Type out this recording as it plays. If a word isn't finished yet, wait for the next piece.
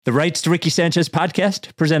The Rights to Ricky Sanchez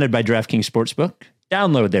podcast, presented by DraftKings Sportsbook.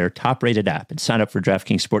 Download their top-rated app and sign up for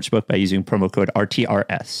DraftKings Sportsbook by using promo code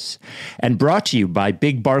RTRS. And brought to you by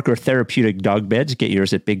Big Barker Therapeutic Dog Beds. Get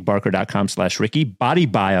yours at bigbarker.com/Ricky. Body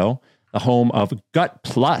Bio, the home of Gut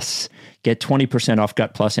Plus. Get 20% off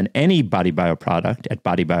Gut Plus in any Body Bio product at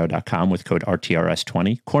bodybio.com with code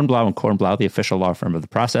RTRS20. Kornblau and Kornblau, the official law firm of the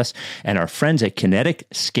process. And our friends at Kinetic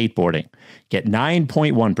Skateboarding. Get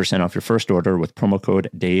 9.1% off your first order with promo code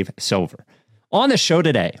Dave Silver. On the show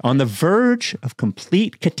today, on the verge of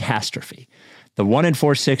complete catastrophe, the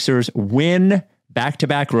 1-4 Sixers win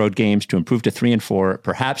back-to-back road games to improve to 3-4,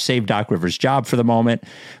 perhaps save Doc Rivers' job for the moment.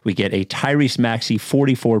 We get a Tyrese Maxey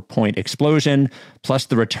 44-point explosion, plus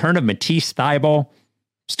the return of Matisse Thybulle.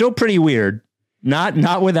 Still pretty weird.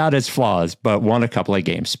 Not without its flaws, but won a couple of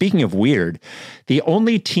games. Speaking of weird, the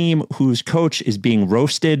only team whose coach is being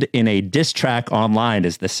roasted in a diss track online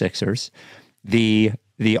is the Sixers. The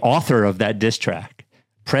author of that diss track,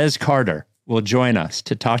 Prez Carter, will join us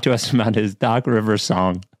to talk to us about his Doc Rivers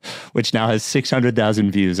song, which now has 600,000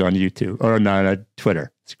 views on YouTube or on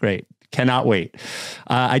Twitter. It's great. Cannot wait.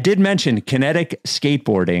 I did mention Kinetic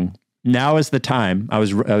Skateboarding. Now is the time. I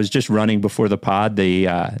was just running before the pod.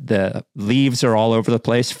 The leaves are all over the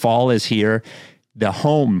place. Fall is here. The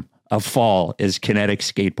home of fall is Kinetic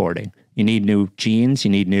Skateboarding. You need new jeans. You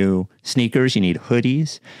need new sneakers. You need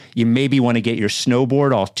hoodies. You maybe want to get your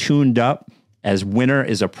snowboard all tuned up as winter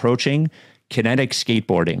is approaching. Kinetic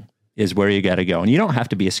Skateboarding is where you got to go. And you don't have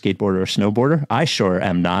to be a skateboarder or snowboarder. I sure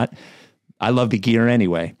am not. I love the gear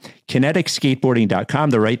anyway. KineticSkateboarding.com.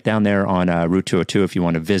 They're right down there on Route 202 if you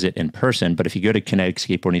want to visit in person. But if you go to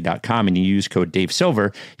KineticSkateboarding.com and you use code Dave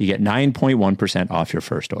Silver, you get 9.1% off your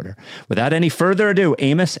first order. Without any further ado,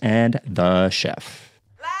 Amos and the chef.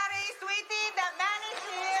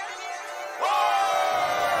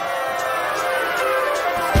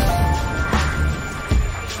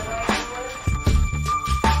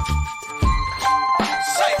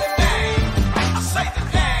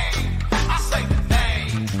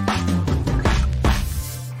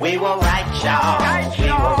 We were right, y'all. We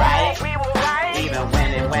were right. Even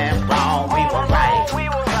when it went wrong, we were right.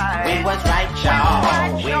 We was right,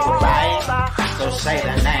 y'all. We were right. So say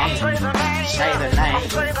the name. Say the name.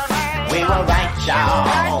 We were right,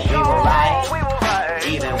 y'all. We were right.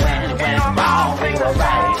 Even when it went wrong, we were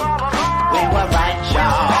right. We were right,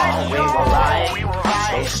 y'all. We were right.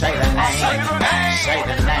 So say the name. Say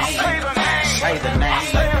the name. Say the name.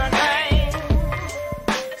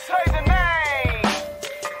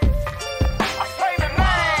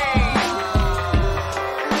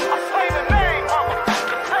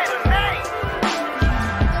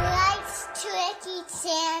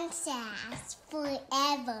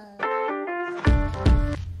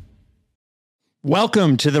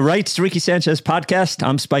 Welcome to the Rights to Ricky Sanchez podcast.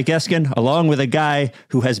 I'm Spike Eskin, along with a guy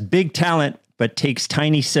who has big talent but takes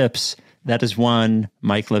tiny sips. That is one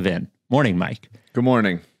Mike Levin. Morning, Mike. Good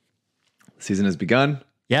morning. Season has begun.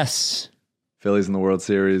 Yes. Phillies in the World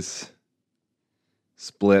Series.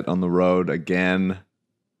 Split on the road again.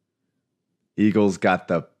 Eagles got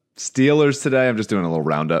the Steelers today. I'm just doing a little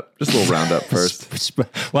roundup. Just a little roundup first.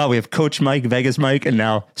 Wow, we have Coach Mike, Vegas Mike, and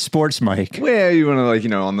now Sports Mike. Well, you want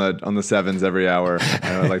to on the sevens every hour.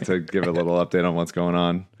 I would like to give a little update on what's going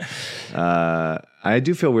on. I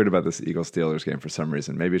do feel weird about this Eagles Steelers game for some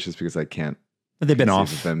reason. Maybe it's just because I can't. But they've been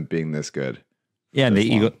off of them being this good. Yeah, and the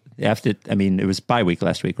Eagle after. I mean, it was bye week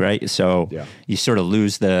last week, right? So you sort of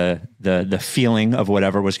lose the feeling of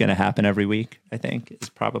whatever was going to happen every week. I think is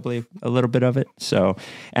probably a little bit of it. So,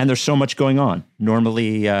 and there's so much going on.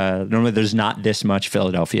 Normally there's not this much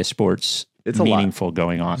Philadelphia sports. It's meaningful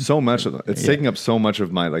going on. So much of it. It's taking up so much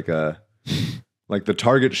of my like the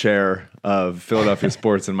target share of Philadelphia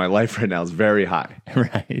sports in my life right now is very high.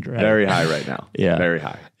 Right. Very high right now. Yeah. Very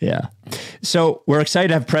high. Yeah. So we're excited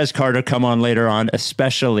to have Prez Carter come on later on,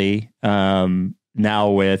 especially now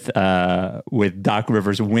with Doc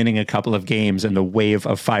Rivers winning a couple of games and the wave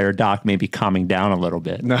of Fire Doc maybe calming down a little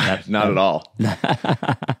bit. No, not at all.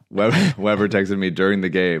 Weber texted me during the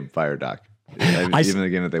game, Fire Doc, even the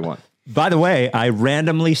game that they won. By the way, I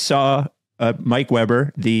randomly saw Mike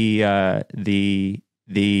Weber, the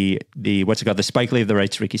what's it called? The Spike Lee of the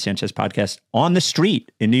Rights to Ricky Sanchez podcast on the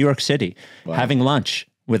street in New York City, having lunch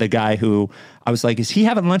with a guy who I was like, is he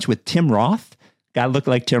having lunch with Tim Roth? Guy looked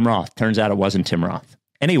like Tim Roth. Turns out it wasn't Tim Roth.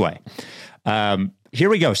 Anyway, here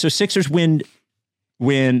we go. So Sixers win.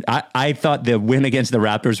 I thought the win against the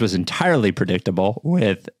Raptors was entirely predictable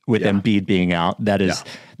with Embiid being out. That is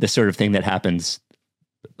the sort of thing that happens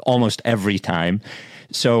almost every time.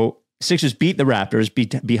 So Sixers beat the Raptors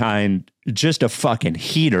behind just a fucking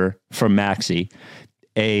heater from Maxey.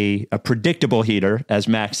 a predictable heater, as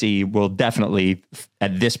Maxey will definitely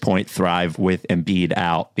at this point thrive with Embiid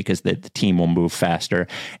out because the team will move faster.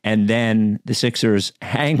 And then the Sixers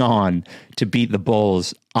hang on to beat the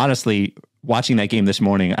Bulls. Honestly, watching that game this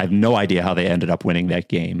morning, I have no idea how they ended up winning that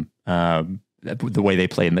game, the way they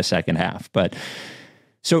played in the second half. But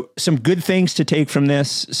so some good things to take from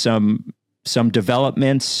this, some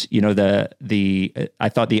developments. You know, I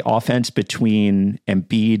thought the offense between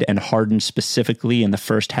Embiid and Harden specifically in the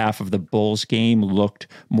first half of the Bulls game looked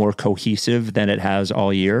more cohesive than it has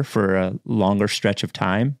all year for a longer stretch of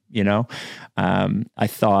time. You know, I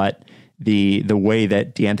thought the way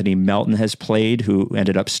that De'Anthony Melton has played, who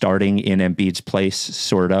ended up starting in Embiid's place,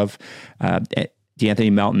 sort of.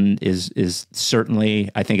 De'Anthony Melton is certainly,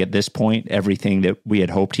 I think at this point, everything that we had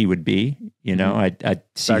hoped he would be. You know, I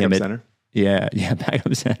see him at center. Yeah,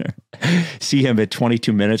 backup center. See him at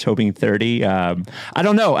 22 minutes, hoping 30. I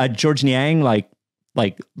don't know. George Niang, like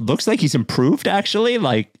looks like he's improved actually,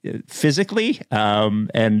 like physically,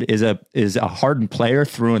 and is a hardened player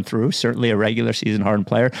through and through. Certainly a regular season hardened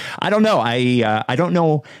player. I don't know. I don't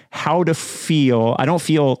know how to feel. I don't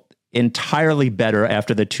feel entirely better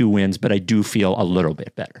after the 2 wins, but I do feel a little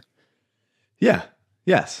bit better. Yeah.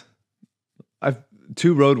 Yes. I've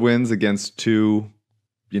 2 road wins against 2,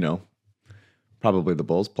 probably the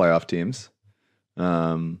Bulls playoff teams.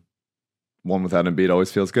 One without Embiid always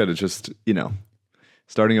feels good. It's just,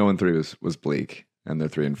 starting 0-3 was bleak, and they're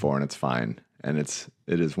 3-4, and it's fine. And it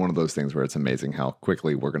is one of those things where it's amazing how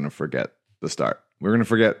quickly we're going to forget the start. We're going to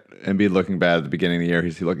forget Embiid looking bad at the beginning of the year.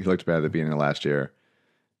 He looked bad at the beginning of last year.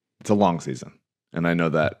 It's a long season, and I know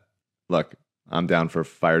that. Look, I'm down for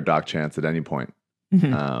fire Doc Chance at any point,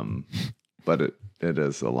 but it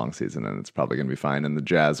is a long season, and it's probably going to be fine. And the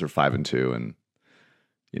Jazz are 5-2, and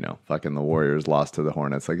fucking the Warriors lost to the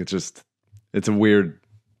Hornets. Like it's a weird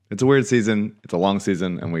season. It's a long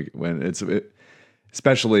season, and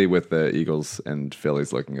especially with the Eagles and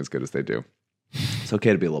Phillies looking as good as they do, it's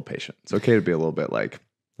okay to be a little patient. It's okay to be a little bit like,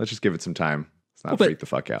 let's just give it some time. Let's not freak the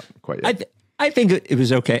fuck out quite yet. I think it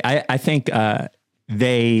was okay. I think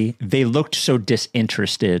they looked so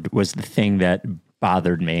disinterested was the thing that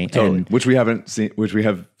bothered me. Totally. And, which we haven't seen, which we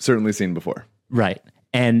have certainly seen before. Right.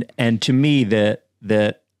 And to me, the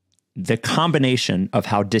combination of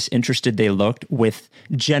how disinterested they looked with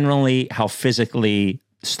generally how physically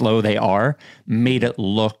slow they are made it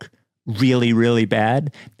look really, really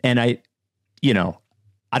bad. And I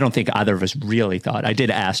don't think either of us really thought. I did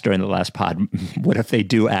ask during the last pod, what if they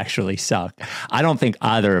do actually suck? I don't think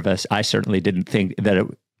either of us, I certainly didn't think that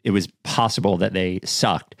it was possible that they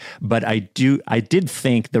sucked. But I did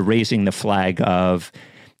think the raising the flag of,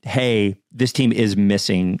 hey, this team is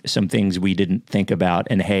missing some things we didn't think about.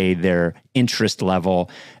 And hey, their interest level,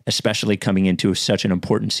 especially coming into such an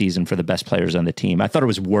important season for the best players on the team, I thought it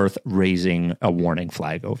was worth raising a warning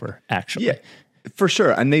flag over, actually. Yeah. For sure,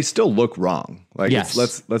 and they still look wrong. Like, yes.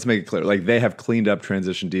 Let's make it clear. Like, they have cleaned up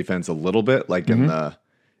transition defense a little bit. Like in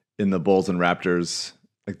the Bulls and Raptors.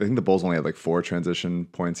 Like, I think the Bulls only had like 4 transition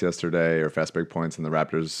points yesterday, or fast break points, and the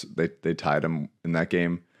Raptors they tied them in that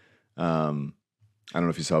game. I don't know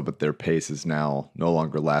if you saw, but their pace is now no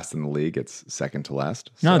longer last in the league. It's second to last.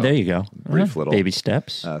 No, there you go. Brief little baby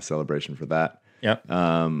steps celebration for that. Yep.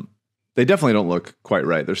 They definitely don't look quite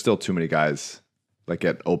right. There's still too many guys like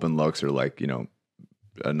get open looks or like,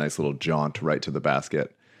 a nice little jaunt right to the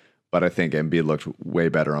basket. But I think Embiid looked way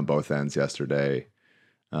better on both ends yesterday.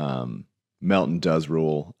 Melton does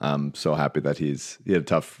rule. I'm so happy that he had a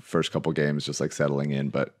tough first couple games just like settling in,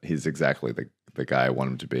 but he's exactly the guy I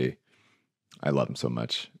want him to be. I love him so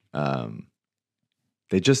much.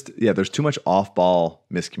 There's too much off-ball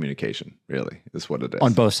miscommunication, really, is what it is.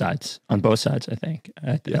 On both sides, I think.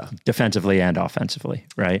 Defensively and offensively,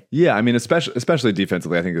 right? Yeah, I mean, especially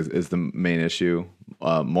defensively, I think is the main issue,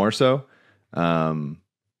 more so.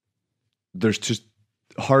 There's just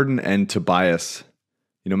Harden and Tobias.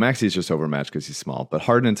 Maxey's just overmatched because he's small, but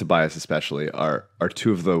Harden and Tobias especially are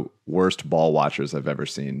 2 of the worst ball watchers I've ever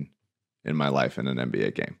seen in my life in an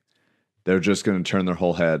NBA game. They're just going to turn their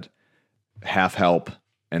whole head, half help,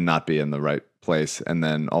 and not be in the right place. And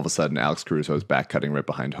then all of a sudden, Alex Caruso is back cutting right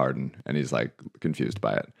behind Harden, and he's like confused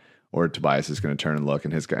by it. Or Tobias is going to turn and look,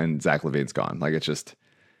 and Zach LaVine's gone. Like, it's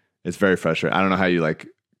very frustrating. I don't know how you like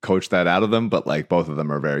coach that out of them, but like both of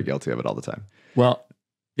them are very guilty of it all the time. Well,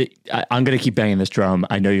 I'm going to keep banging this drum.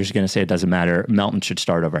 I know you're just going to say it doesn't matter. Melton should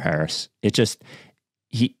start over Harris. It just,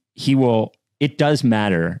 he will, it does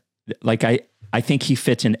matter. Like, I think he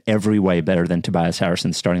fits in every way better than Tobias Harris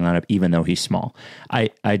in the starting lineup, even though he's small.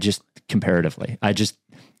 I just, comparatively, I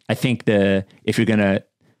think if you're going to,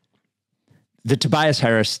 the Tobias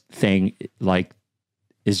Harris thing, like,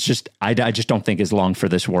 is just I just don't think is long for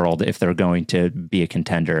this world if they're going to be a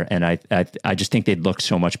contender. And I just think they'd look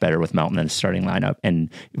so much better with Melton in the starting lineup and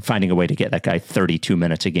finding a way to get that guy 32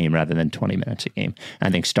 minutes a game rather than 20 minutes a game. I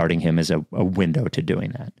think starting him is a window to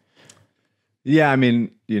doing that. Yeah, I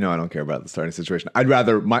mean, I don't care about the starting situation. I'd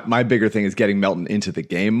rather my bigger thing is getting Melton into the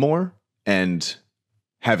game more and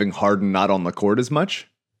having Harden not on the court as much,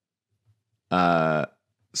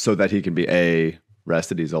 so that he can be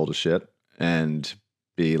rested. He's old as shit, and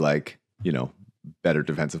be like, better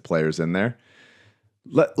defensive players in there.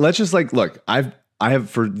 Let's just look. I have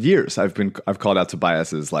for years I've called out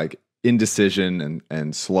Tobias's like indecision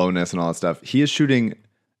and slowness and all that stuff. He is shooting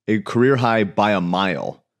a career high by a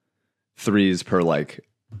mile threes per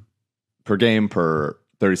game per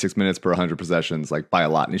 36 minutes per 100 possessions, like by a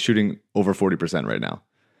lot, and he's shooting over 40% right now.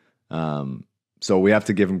 So we have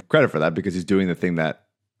to give him credit for that because he's doing the thing that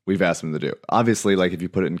we've asked him to do. Obviously, like if you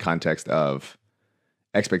put it in context of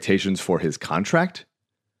expectations for his contract,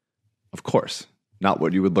 of course, not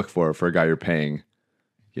what you would look for a guy you're paying,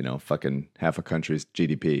 fucking half a country's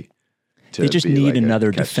GDP. They just need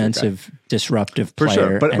another defensive, disruptive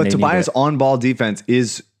player. For sure. But Tobias' on-ball defense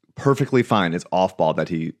is perfectly fine. It's off-ball that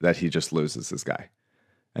he just loses this guy.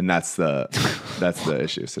 And that's the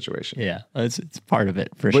issue situation. Yeah, it's part of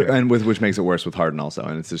it for sure. And which makes it worse with Harden also.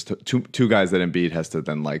 And it's just two guys that Embiid has to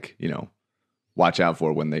then watch out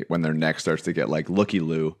for when their neck starts to get like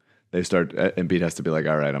looky-loo. Embiid has to be like,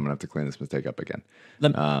 all right, I'm gonna have to clean this mistake up again.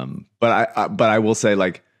 But I will say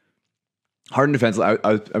like Harden defense. I've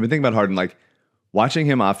been thinking about Harden, like watching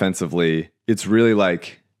him offensively. It's really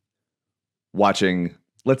like watching,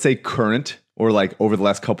 let's say, current or like over the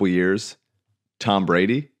last couple years, Tom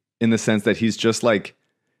Brady, in the sense that he's just like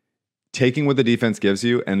taking what the defense gives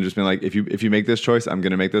you and just being like, if you make this choice, I'm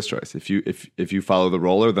going to make this choice. If you follow the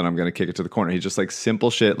roller, then I'm going to kick it to the corner. He's just like simple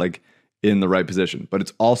shit, like in the right position. But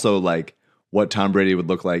it's also like what Tom Brady would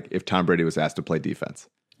look like if Tom Brady was asked to play defense.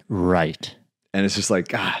 Right. And it's just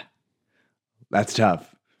like, that's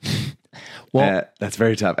tough. Well, that's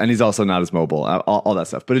very tough. And he's also not as mobile, all that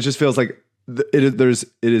stuff. But it just feels like it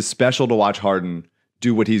is special to watch Harden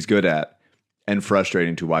do what he's good at, and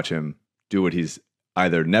frustrating to watch him do what he's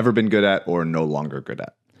either never been good at or no longer good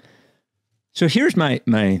at. So here's my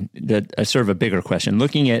sort of a bigger question.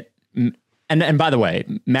 Looking at, and by the way,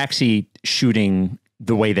 Maxey shooting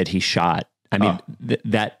the way that he shot, I mean,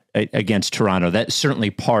 that against Toronto, that's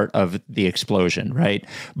certainly part of the explosion, right?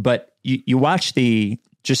 But you watch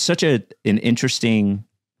just such an interesting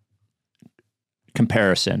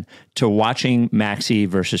comparison to watching Maxey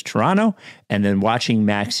versus Toronto and then watching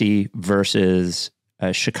Maxey versus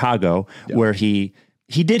Chicago, where he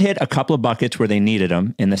did hit a couple of buckets where they needed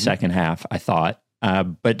him in the second half, I thought,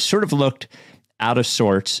 but sort of looked out of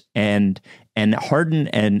sorts. And Harden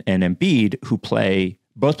and Embiid, who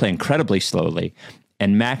both play incredibly slowly,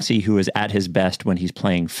 and Maxey, who is at his best when he's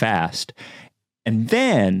playing fast, and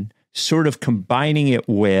then sort of combining it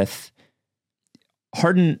with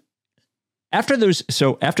Harden. After those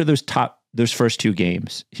first two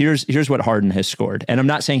games, here's what Harden has scored. And I'm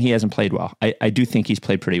not saying he hasn't played well. I do think he's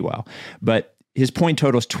played pretty well. But his point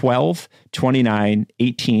totals 12, 29,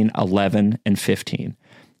 18, 11, and 15.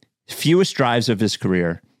 Fewest drives of his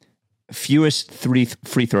career, fewest free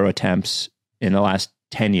throw attempts in the last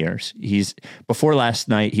 10 years. Before last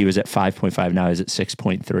night, he was at 5.5. Now he's at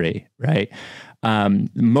 6.3, right?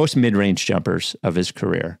 Most mid-range jumpers of his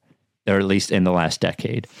career, or at least in the last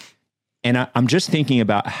decade. And I'm just thinking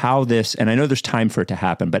about how this, and I know there's time for it to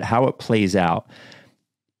happen, but how it plays out.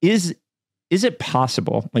 Is it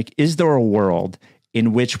possible? Like, is there a world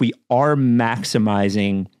in which we are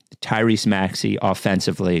maximizing Tyrese Maxey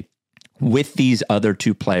offensively with these other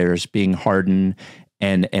two players being Harden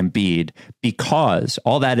and Embiid? Because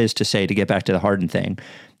all that is to say, to get back to the Harden thing,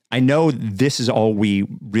 I know this is all we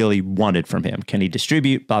really wanted from him. Can he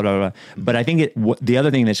distribute? Blah, blah, blah. But I think the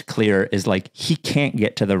other thing that's clear is like he can't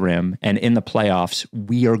get to the rim. And in the playoffs,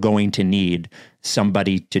 we are going to need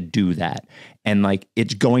somebody to do that. And like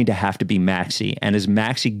it's going to have to be Maxey. And is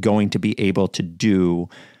Maxey going to be able to do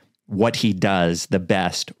what he does the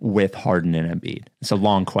best with Harden and Embiid? It's a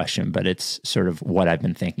long question, but it's sort of what I've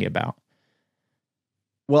been thinking about.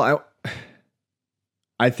 Well,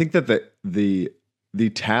 I think that the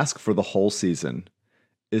task for the whole season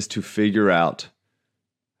is to figure out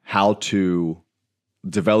how to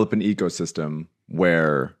develop an ecosystem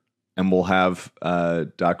where, and we'll have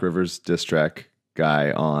Doc Rivers diss track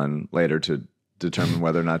guy on later to determine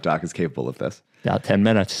whether or not Doc is capable of this. About 10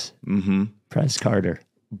 minutes. Mm-hmm. Press Carter.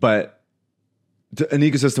 But an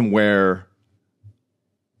ecosystem where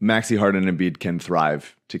Maxey, Harden, and Embiid can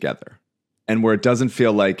thrive together, and where it doesn't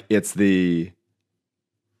feel like it's the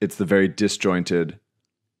it's the very disjointed.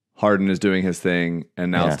 Harden is doing his thing,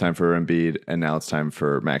 and now it's time for Embiid, and now it's time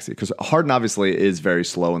for Maxey. Because Harden obviously is very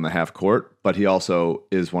slow in the half court, but he also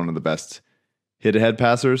is one of the best hit-ahead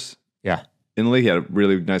passers. Yeah. In the league, he had a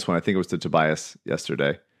really nice one. I think it was to Tobias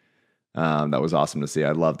yesterday. That was awesome to see.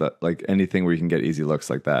 I love that. Like anything where you can get easy looks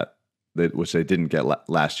like that, which they didn't get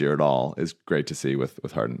last year at all, is great to see with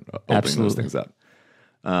Harden opening those things up.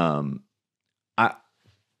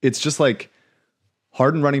 It's just like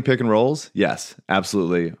Harden running pick and rolls. Yes,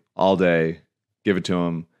 absolutely. All day, give it to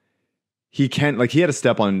him. He had a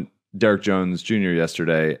step on Derek Jones Jr.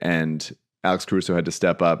 yesterday, and Alex Caruso had to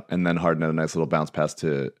step up, and then Harden had a nice little bounce pass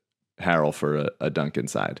to Harrell for a dunk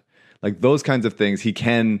inside. Like those kinds of things, he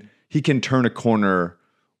can turn a corner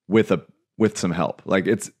with some help. Like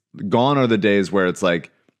it's gone are the days where it's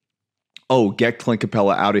like, oh, get Clint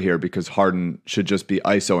Capella out of here because Harden should just be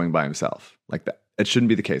ISOing by himself. Like that. It shouldn't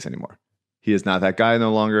be the case anymore. He is not that guy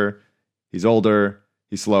no longer. He's older.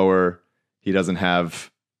 He's slower. He doesn't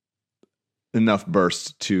have enough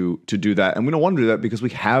burst to do that. And we don't want to do that because we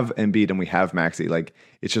have Embiid and we have Maxey. Like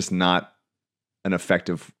it's just not an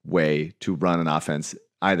effective way to run an offense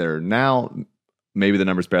either now. Maybe the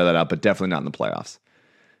numbers bear that out, but definitely not in the playoffs.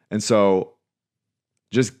 And so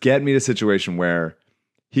just get me to a situation where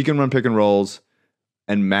he can run pick and rolls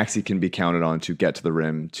and Maxey can be counted on to get to the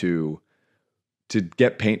rim, to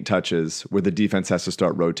get paint touches where the defense has to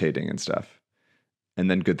start rotating and stuff. And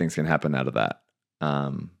then good things can happen out of that.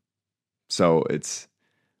 So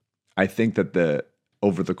I think that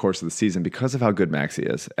over the course of the season, because of how good Maxey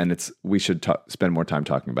is, and we should spend more time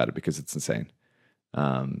talking about it because it's insane.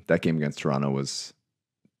 That game against Toronto was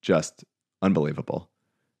just unbelievable.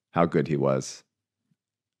 How good he was.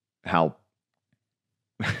 How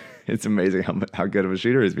it's amazing how good of a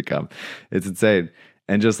shooter he's become. It's insane.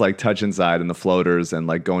 And just like touch inside and the floaters and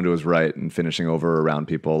like going to his right and finishing over around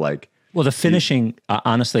people. Like, well, the finishing,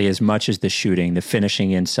 honestly, as much as the shooting, the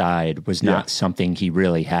finishing inside was not something he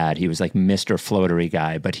really had. He was like Mr. Floatery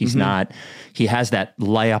guy, but he's not. He has that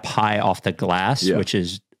layup high off the glass, which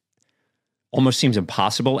is almost seems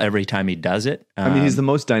impossible every time he does it. I mean, he's the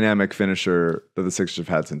most dynamic finisher that the Sixers have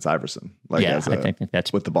had since Iverson. Like, I think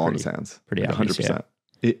that's with the ball in his hands. Pretty obvious, 100%.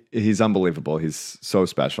 Yeah. He's unbelievable. He's so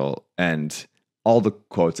special. And all the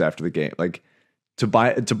quotes after the game, like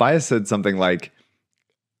Tobias said something like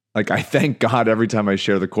I thank God every time I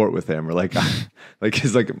share the court with him, or like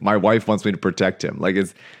he's like my wife wants me to protect him. Like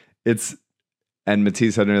it's and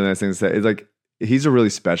Matisse had another nice thing to say. It's like he's a really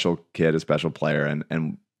special kid, a special player,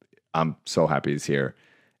 and I'm so happy he's here.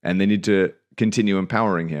 And they need to continue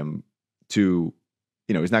empowering him to,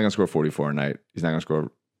 he's not going to score 44 a night. He's not going to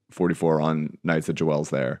score 44 on nights that Joel's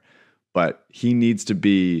there, but he needs to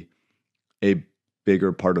be a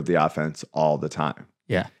bigger part of the offense all the time.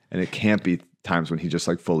 Yeah. And it can't be times when he just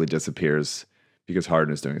like fully disappears because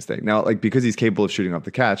Harden is doing his thing. Now, like because he's capable of shooting off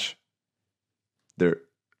the catch,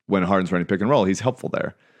 when Harden's running pick and roll, he's helpful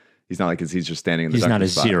there. He's not like he's just standing in the. He's not a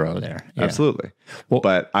spot. Zero there. Yeah. Absolutely. Well,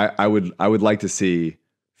 but I would like to see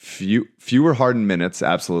fewer Harden minutes.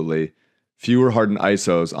 Absolutely. Fewer Harden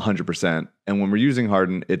ISOs. 100%. And when we're using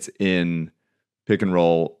Harden, it's in pick and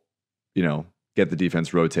roll. Get the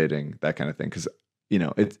defense rotating, that kind of thing. Because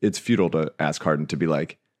it's futile to ask Harden to be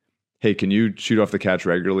like, hey, can you shoot off the catch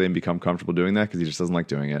regularly and become comfortable doing that? Because he just doesn't like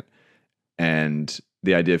doing it. And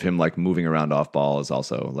the idea of him like moving around off ball is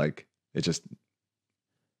also like,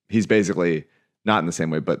 he's basically not in the same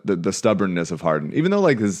way, but the stubbornness of Harden, even though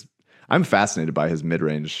like I'm fascinated by his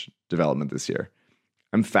mid-range development this year.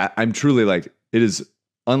 I'm truly like, it is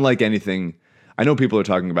unlike anything. I know people are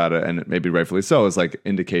talking about it, and maybe rightfully so, as like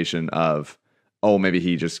indication of, oh, maybe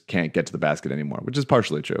he just can't get to the basket anymore, which is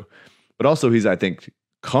partially true. But also he's, I think,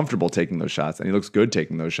 comfortable taking those shots, and he looks good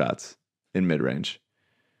taking those shots in mid-range.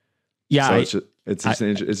 Yeah. So it's an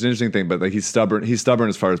interesting thing, but like he's stubborn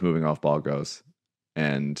as far as moving off ball goes.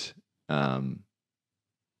 And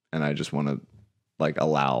I just want to like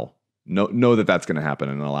know that that's going to happen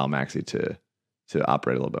and allow Maxey to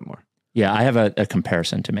operate a little bit more. Yeah. I have a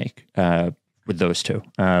comparison to make, with those two.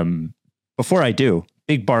 Before I do,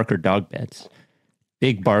 Big Barker dog beds.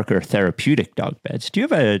 Big Barker therapeutic dog beds. Do you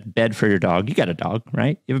have a bed for your dog? You got a dog,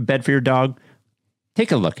 right? You have a bed for your dog?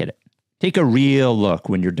 Take a look at it. Take a real look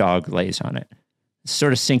when your dog lays on it.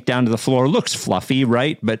 Sort of sink down to the floor. Looks fluffy,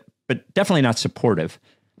 right? But definitely not supportive.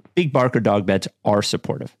 Big Barker dog beds are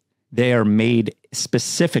supportive. They are made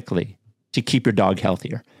specifically to keep your dog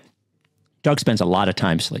healthier. Dog spends a lot of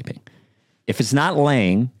time sleeping. If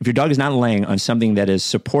your dog is not laying on something that is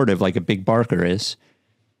supportive like a Big Barker is,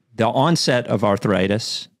 the onset of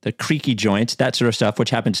arthritis, the creaky joints, that sort of stuff,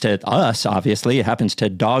 which happens to us, obviously, it happens to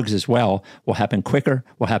dogs as well, will happen quicker,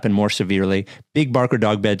 will happen more severely. Big Barker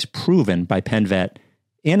dog beds proven by Penn Vet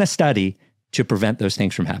in a study to prevent those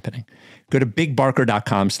things from happening. Go to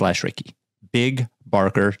bigbarker.com/Ricky.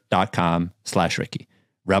 bigbarker.com/Ricky.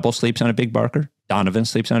 Rebel sleeps on a Big Barker. Donovan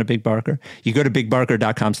sleeps on a Big Barker. You go to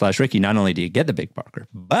bigbarker.com/Ricky. Not only do you get the Big Barker,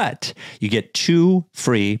 but you get 2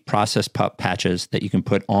 free processed pup patches that you can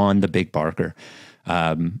put on the Big Barker.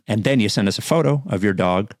 And then you send us a photo of your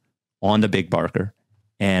dog on the Big Barker,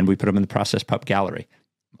 and we put them in the processed pup gallery.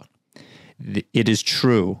 It is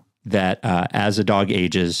true that as a dog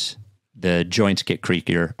ages, the joints get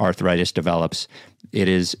creakier, arthritis develops. It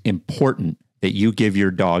is important that you give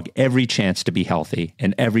your dog every chance to be healthy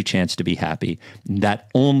and every chance to be happy. That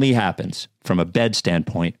only happens from a bed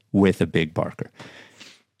standpoint with a Big Barker.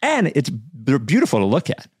 And they're beautiful to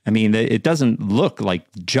look at. I mean, it doesn't look like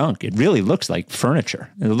junk. It really looks like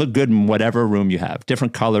furniture. It'll look good in whatever room you have.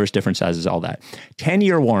 Different colors, different sizes, all that.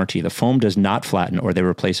 10-year warranty. The foam does not flatten or they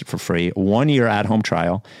replace it for free. 1-year at-home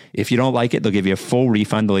trial. If you don't like it, they'll give you a full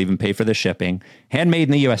refund. They'll even pay for the shipping. Handmade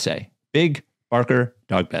in the USA. Big Barker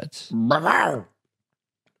dog beds.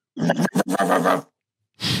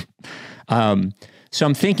 So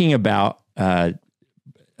I'm thinking about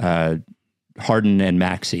Harden and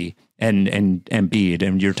Maxey and Embiid,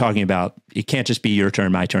 and you're talking about it can't just be your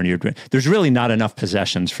turn, my turn. There's really not enough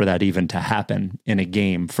possessions for that even to happen in a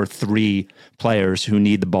game for 3 players who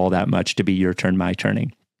need the ball that much to be your turn, my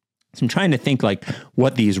turning. So I'm trying to think like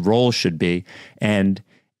what these roles should be, and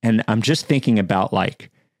I'm just thinking about like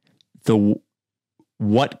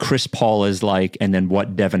what Chris Paul is like and then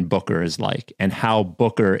what Devin Booker is like and how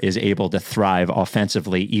Booker is able to thrive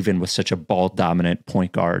offensively even with such a ball-dominant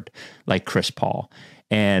point guard like Chris Paul.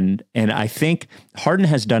 And I think Harden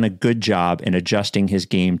has done a good job in adjusting his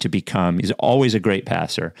game to become, he's always a great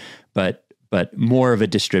passer, but more of a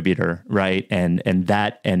distributor, right? And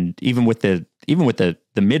even with the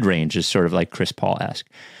mid-range is sort of like Chris Paul-esque.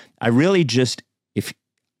 I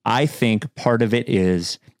think part of it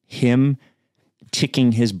is him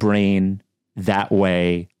ticking his brain that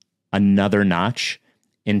way another notch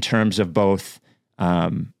in terms of both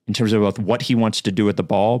what he wants to do with the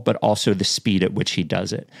ball, but also the speed at which he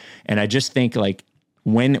does it. And I just think like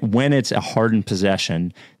when it's a Harden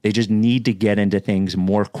possession, they just need to get into things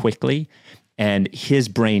more quickly, and his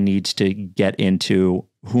brain needs to get into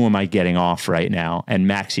who am I getting off right now? And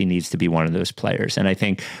Maxey needs to be one of those players. And I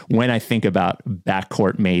think when I think about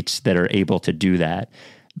backcourt mates that are able to do that,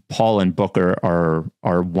 Paul and Booker are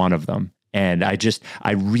one of them. And I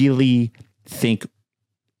really think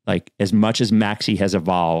like as much as Maxey has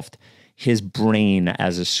evolved, his brain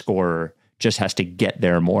as a scorer just has to get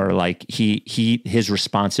there more. Like his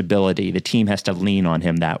responsibility, the team has to lean on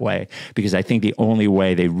him that way, because I think the only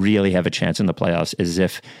way they really have a chance in the playoffs is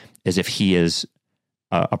if he is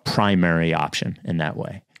a primary option in that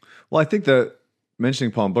way. Well, I think that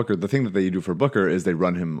mentioning Paul and Booker, the thing that they do for Booker is they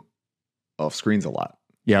run him off screens a lot.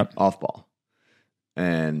 Yep. Off ball.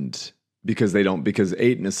 And because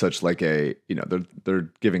Ayton is such like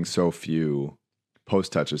they're giving so few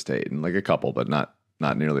post touches to Ayton, like a couple, but not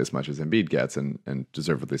nearly as much as Embiid gets, and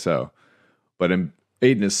deservedly so. But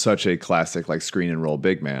Ayton is such a classic like screen and roll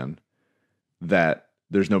big man that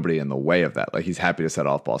there's nobody in the way of that. Like he's happy to set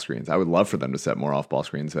off ball screens. I would love for them to set more off ball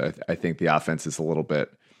screens. I think the offense is a little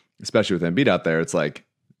bit, especially with Embiid out there, it's like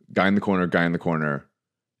guy in the corner, Embiid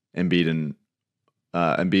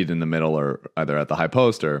in the middle, or either at the high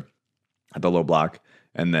post or at the low block,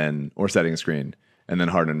 and then or setting a screen, and then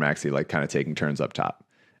Harden and Maxey like kind of taking turns up top.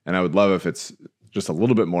 And I would love if it's just a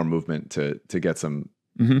little bit more movement to get some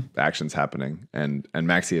actions happening. And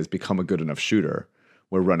Maxey has become a good enough shooter.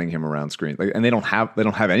 We're running him around screen, like, and they don't have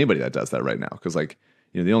anybody that does that right now, because like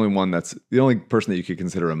the only person that you could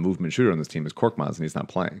consider a movement shooter on this team is Korkmaz, and he's not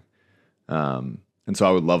playing. And so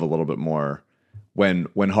I would love a little bit more when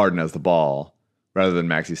Harden has the ball. Rather than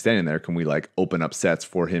Maxey standing there, can we like open up sets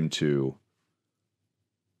for him to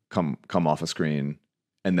come off a screen,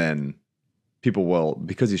 and then people will,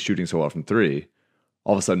 because he's shooting so well from 3,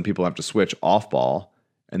 all of a sudden people have to switch off ball,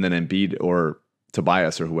 and then Embiid or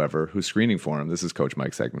Tobias or whoever who's screening for him. This is Coach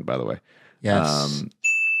Mike's segment, by the way. Yes.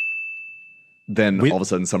 Then all of a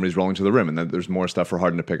sudden somebody's rolling to the rim, and then there's more stuff for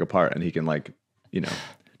Harden to pick apart, and he can like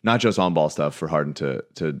not just on ball stuff for Harden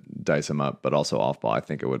to dice him up, but also off ball. I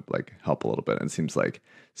think it would like help a little bit. And it seems like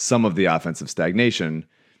some of the offensive stagnation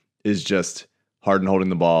is just Harden holding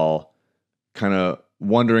the ball, kind of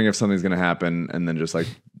wondering if something's going to happen, and then just like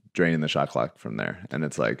draining the shot clock from there. And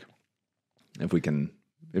it's like, if we can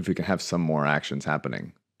have some more actions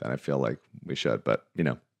happening, then I feel like we should. But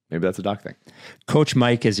maybe that's a Doc thing. Coach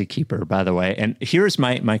Mike is a keeper, by the way. And here's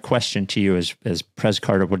my question to you as Prez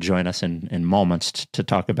Carter will join us in moments to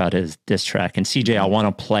talk about his diss track. And CJ, I want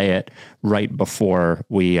to play it right before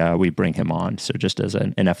we bring him on. So just as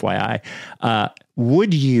an FYI,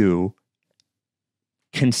 would you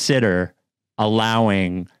consider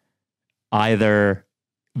allowing either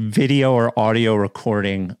video or audio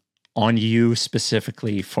recording on you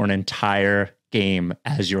specifically for an entire game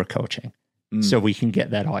as you're coaching? So we can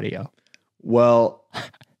get that audio. Well,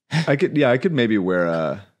 I could maybe wear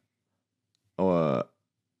a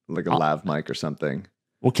lav mic or something.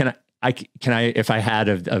 Well, can I, if I had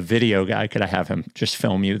a video guy, could I have him just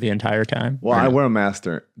film you the entire time? Well, I wear a mask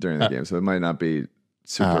during the game, so it might not be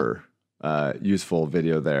super useful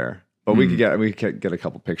video there. But we could get a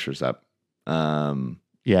couple pictures up.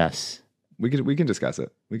 Yes. We can discuss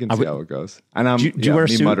it. We can see how it goes. And I'm do you wear a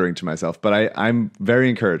suit? muttering to myself, but I'm very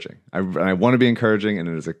encouraging. I want to be encouraging, and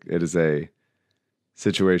it is a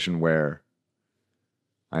situation where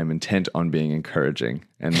I'm intent on being encouraging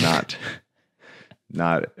and not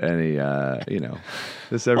any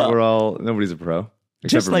nobody's a pro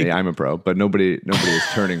except for me. I'm a pro, but nobody is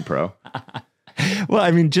turning pro. Well,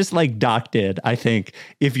 I mean, just like Doc did, I think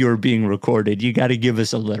if you were being recorded, you got to give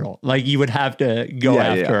us a little. Like you would have to go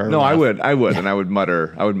after. No, I would, and I would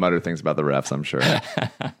mutter things about the refs. I'm sure,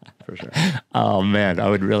 for sure. Oh man, I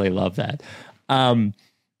would really love that.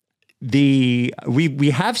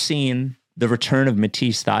 We have seen the return of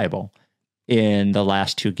Matisse Thybulle in the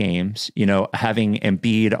last two games. You know, having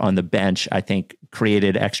Embiid on the bench, I think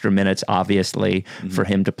created extra minutes, obviously, for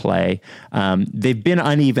him to play. They've been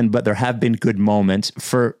uneven, but there have been good moments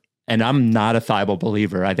and I'm not a Thybulle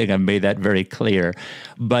believer. I think I've made that very clear,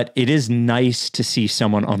 but it is nice to see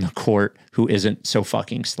someone on the court who isn't so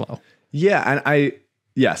fucking slow. Yeah. And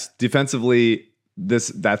defensively,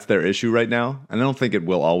 that's their issue right now. And I don't think it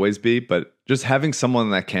will always be, but just having someone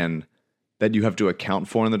that you have to account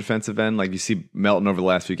for in the defensive end. Like you see Melton over the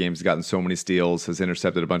last few games has gotten so many steals, has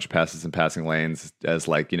intercepted a bunch of passes in passing lanes as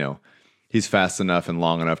he's fast enough and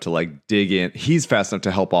long enough to like dig in. He's fast enough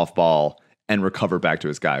to help off ball and recover back to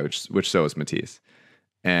his guy, which so is Matisse.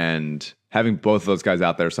 And having both of those guys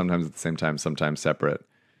out there, sometimes at the same time, sometimes separate,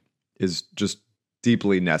 is just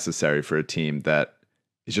deeply necessary for a team that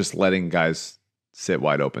is just letting guys sit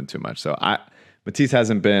wide open too much. So Matisse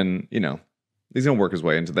hasn't been, he's going to work his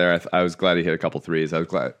way into there. I was glad he hit a couple threes. I was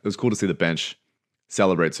glad. It was cool to see the bench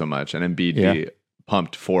celebrate so much and Embiid be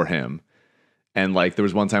pumped for him. And like there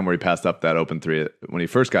was one time where he passed up that open three when he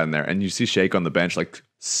first got in there, and you see Shake on the bench like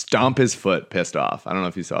stomp his foot, pissed off. I don't know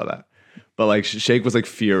if you saw that, but like Shake was like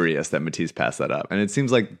furious that Matisse passed that up. And it seems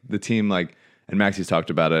like the team, like, and Maxey's talked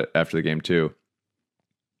about it after the game too.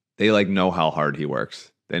 They like know how hard he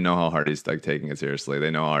works. They know how hard he's like taking it seriously. They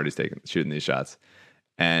know how hard he's shooting these shots,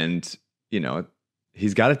 and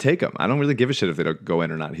he's got to take them. I don't really give a shit if they don't go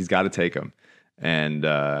in or not. He's got to take them.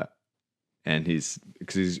 And he's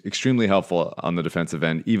extremely helpful on the defensive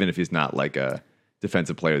end, even if he's not like a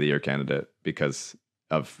defensive player of the year candidate because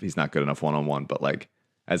he's not good enough one-on-one, but like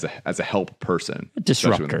as a help person,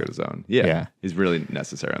 disruptor, especially in the good zone. Yeah. He's really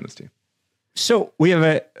necessary on this team. So we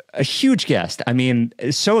have a huge guest. I mean,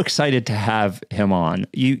 so excited to have him on.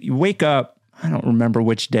 You wake up, I don't remember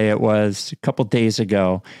which day it was, a couple days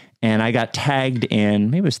ago, and I got tagged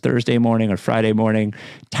in, maybe it was Thursday morning or Friday morning,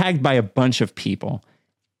 tagged by a bunch of people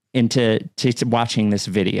into watching this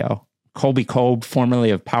video. Colby Kolb,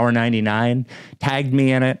 formerly of Power 99, tagged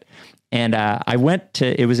me in it. And I went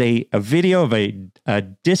to, it was a video of a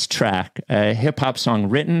diss track, a hip hop song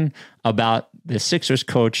written about the Sixers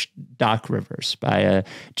coach, Doc Rivers, by a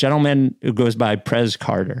gentleman who goes by Prez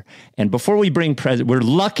Carter. And before we bring Prez, we're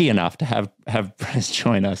lucky enough to have Prez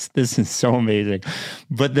join us. This is so amazing.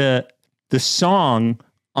 But the song,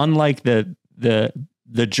 unlike the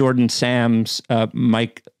Jordan Sams,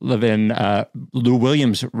 Mike Levin, Lou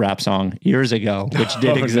Williams rap song years ago, which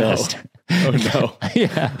did exist. No. Oh no!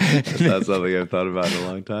 Yeah, that's something I've thought about in a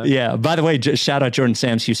long time. Yeah. By the way, just shout out Jordan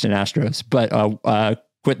Sams, Houston Astros, but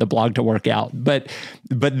quit the blog to work out. But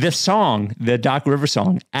this song, the Doc Rivers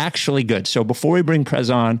song, actually good. So before we bring Prez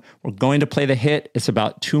on, we're going to play the hit. It's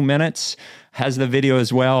about 2 minutes. Has the video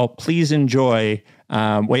as well. Please enjoy.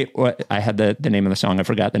 What? I had the name of the song. I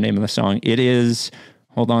forgot the name of the song. It is.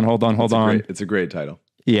 Hold on. It's a great title.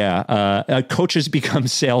 Yeah. Coaches become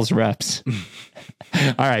sales reps.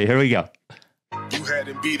 All right, here we go. You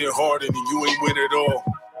hadn't beat it hard and you ain't win it all.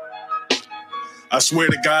 I swear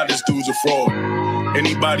to God, this dude's a fraud.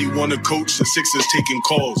 Anybody want to coach, the Sixers taking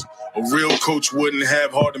calls. A real coach wouldn't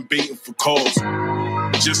have Harden baiting for calls.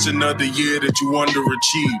 Just another year that you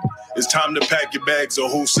underachieved. It's time to pack your bags, the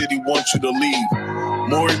whole city wants you to leave.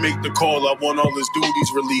 Maury make the call, I want all his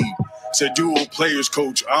duties relieved. Said dual players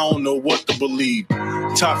coach, I don't know what to believe.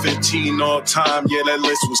 Top 15 all time, yeah, that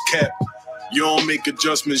list was capped. You don't make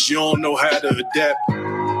adjustments, you don't know how to adapt.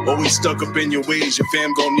 Always stuck up in your ways, your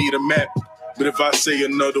fam gon' need a map. But if I say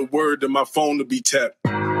another word, then my phone will be tapped.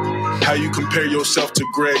 How you compare yourself to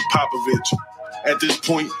Greg Popovich? At this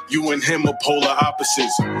point, you and him are polar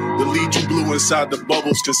opposites. The lead you blew inside the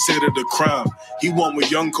bubble's considered a crime. He won with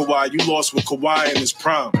young Kawhi, you lost with Kawhi in his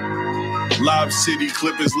prime. Lob City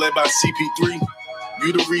Clippers led by CP3.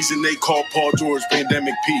 You the reason they call Paul George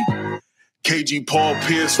Pandemic P. KG, Paul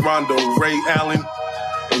Pierce, Rondo, Ray Allen.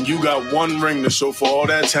 And you got one ring to show for all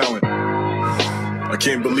that talent. I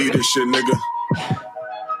can't believe this shit, nigga.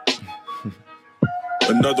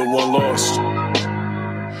 Another one lost.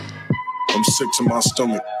 I'm sick to my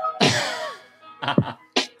stomach.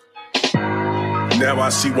 Now I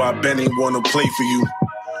see why Ben ain't wanna play for you.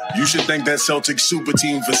 You should thank that Celtics super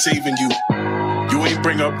team for saving you. You ain't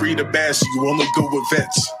bring up Rita Bass, you only go with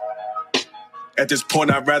vets. At this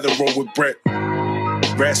point, I'd rather roll with Brett.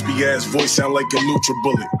 Raspy ass voice sound like a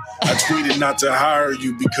NutriBullet. I tweeted not to hire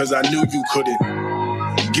you because I knew you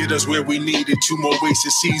couldn't get us where we needed. 2 more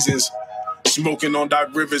wasted seasons. Smoking on Doc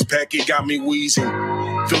Rivers packet got me wheezing.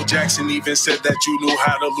 Phil Jackson even said that you knew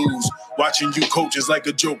how to lose. Watching you coach is like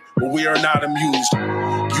a joke, but we are not amused.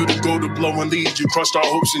 You to go to blowing leads, you crushed our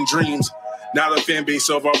hopes and dreams. Now the fan base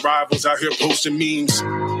of our rivals out here posting memes.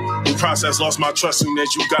 The process lost my trust soon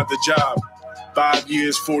as you got the job. 5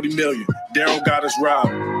 years, 40 million. Daryl got us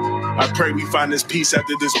robbed. I pray we find this peace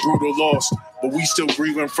after this brutal loss, but we still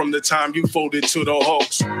grieving from the time you folded to the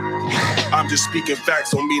Hawks. I'm just speaking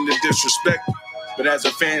facts, don't mean to disrespect, but as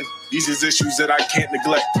a fan, these is issues that I can't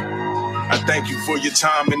neglect. I thank you for your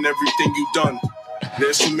time and everything you've done.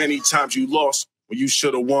 There's too many times you lost when you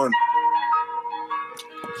should have won.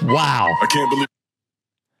 Wow. I can't believe.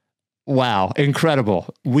 Wow.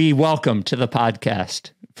 Incredible. We welcome to the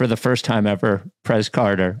podcast for the first time ever, Prez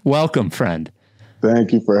Carter. Welcome, friend.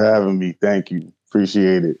 Thank you for having me. Thank you.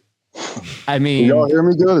 Appreciate it. I mean, can y'all hear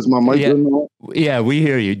me good? Is my mic good now? Yeah, we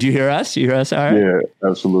hear you. Do you hear us? You hear us all right? Yeah,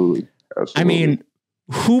 absolutely. I mean,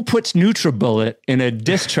 who puts NutriBullet in a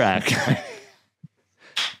diss track?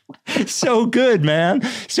 So good, man.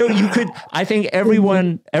 So you could, I think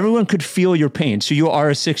everyone could feel your pain. So you are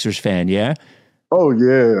a Sixers fan, yeah? Oh,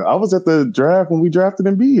 yeah. I was at the draft when we drafted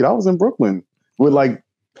Embiid. I was in Brooklyn with like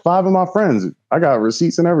 5 of my friends. I got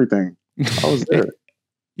receipts and everything. I was there.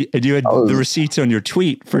 And you had the receipts on your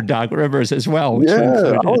tweet for Doc Rivers as well.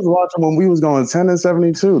 Yeah, I was watching when we was going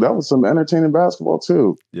 10-72. That was some entertaining basketball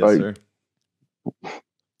too. Yes, sir.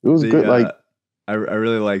 It was good. Like I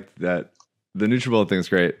really liked that. The NutriBullet thing's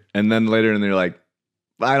great. And then later in there, like,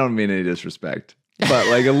 I don't mean any disrespect, but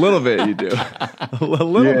like a little bit you do. a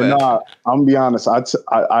little bit. Nah, I'm gonna be honest.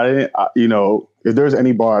 I you know, if there's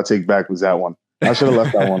any bar I take back was that one. I should have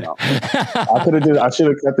left that one out. I should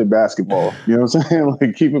have kept it basketball. You know what I'm saying?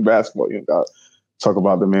 Like, keep it basketball. You know, talk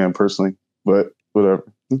about the man personally, but whatever.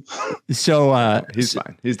 So he's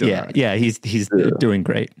fine. He's doing all right. Yeah, he's doing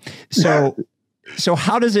great. So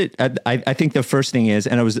how does it? I think the first thing is,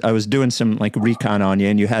 and I was doing some like recon on you,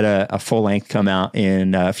 and you had a full length come out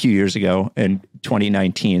in a few years ago in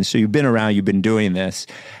 2019. So you've been around, you've been doing this.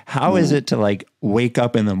 How is it to like wake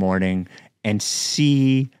up in the morning and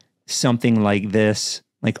see something like this,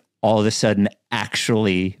 like all of a sudden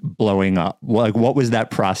actually blowing up? Like, what was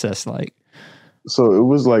that process like? So it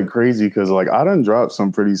was like crazy because like I done dropped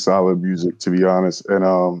some pretty solid music, to be honest,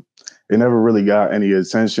 and it never really got any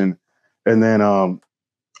attention. And then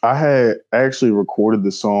I had actually recorded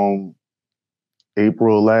the song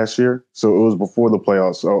April last year, so it was before the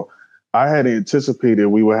playoffs. So I had anticipated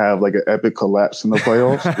we would have like an epic collapse in the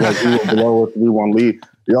playoffs, like we would blow a 3-1 lead.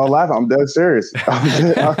 Y'all laughing? I'm dead serious.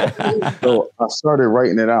 So I started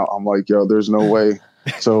writing it out. I'm like, yo, there's no way.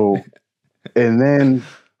 So, and then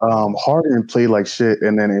Harden played like shit,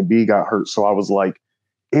 and then Embiid got hurt. So I was like,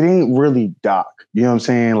 it ain't really Doc. You know what I'm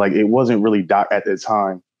saying? Like, it wasn't really Doc at the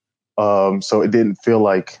time. So it didn't feel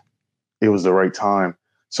like it was the right time.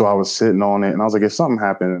 So I was sitting on it, and I was like, if something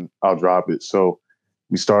happened, I'll drop it. So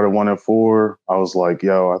we started 1-4. I was like,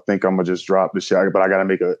 yo, I think I'm gonna just drop the shit, but I gotta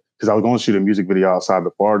make because I was going to shoot a music video outside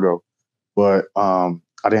the Fargo, but I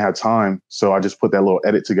didn't have time. So I just put that little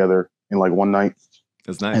edit together in like one night.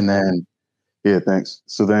 That's nice. And then, yeah, thanks.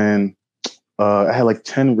 So then I had like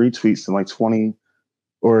 10 retweets and like 10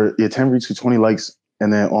 retweets, 20 likes.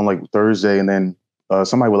 And then on like Thursday, and then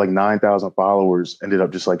somebody with like 9,000 followers ended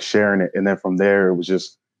up just like sharing it. And then from there, it was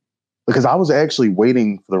just because I was actually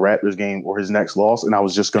waiting for the Raptors game or his next loss. And I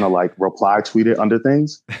was just going to like reply tweet it under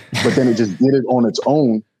things, but then it just did it on its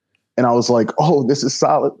own. And I was like, oh, this is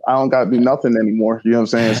solid. I don't got to do nothing anymore. You know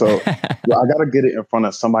what I'm saying? So I got to get it in front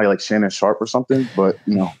of somebody like Shannon Sharp or something. But,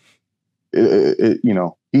 he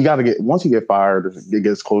got to get, once he get fired, it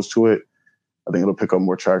gets close to it, I think it'll pick up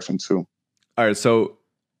more traction too. All right. So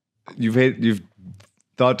you've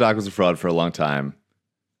thought Doc was a fraud for a long time.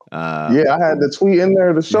 I had the tweet in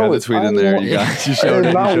there to show you it. The tweet in there. You showed it. You showed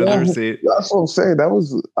the receipt. That's what I'm saying.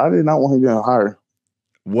 I did not want him getting hired.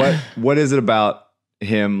 What is it about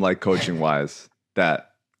him, like coaching wise,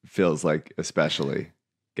 that feels like especially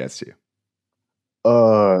gets you?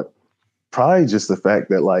 Probably just the fact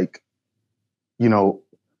that, like,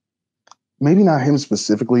 maybe not him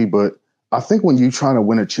specifically, but I think when you're trying to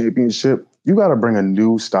win a championship, you got to bring a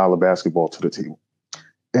new style of basketball to the table.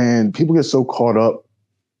 And people get so caught up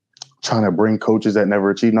trying to bring coaches that never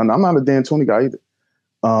achieved. Now, I'm not a D'Antoni guy either.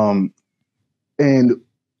 And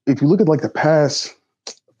if you look at like the past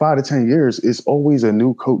 5 to 10 years, it's always a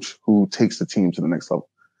new coach who takes the team to the next level.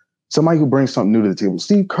 Somebody who brings something new to the table.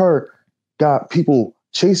 Steve Kerr got people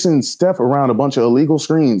chasing Steph around a bunch of illegal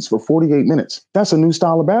screens for 48 minutes. That's a new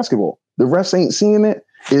style of basketball. The refs ain't seeing it.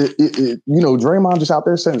 Draymond just out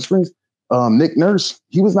there setting screens. Nick Nurse,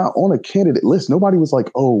 he was not on a candidate list. Nobody was like,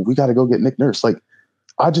 oh, we got to go get Nick Nurse. Like,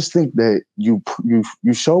 I just think that you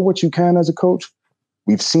show what you can as a coach.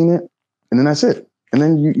 We've seen it, and then that's it. And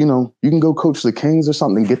then you can go coach the Kings or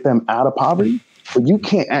something, get them out of poverty. But you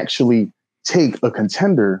can't actually take a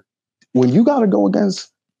contender when you got to go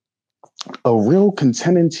against a real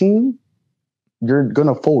contending team. You're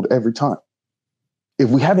gonna fold every time. If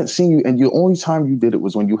we haven't seen you, and the only time you did it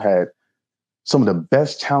was when you had some of the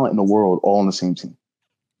best talent in the world all on the same team.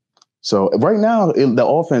 So right now, the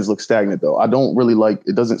offense looks stagnant, though. I don't really like,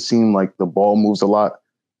 it doesn't seem like the ball moves a lot.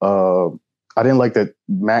 I didn't like that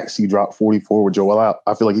Maxey dropped 44 with Joel out.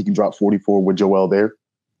 I feel like he can drop 44 with Joel there.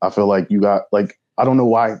 I feel like I don't know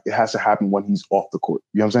why it has to happen when he's off the court.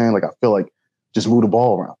 You know what I'm saying? Like, I feel like just move the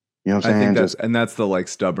ball around. You know what I'm saying? That's the like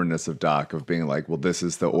stubbornness of Doc of being like, well, this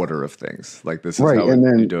is the order of things. Like, this is right, how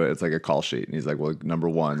then, you do it. It's like a call sheet. And he's like, well, number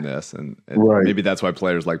one, this. And right. Maybe that's why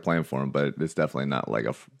players like playing for him, but it's definitely not like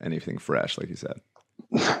anything fresh, like you said.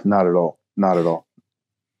 Not at all. Not at all.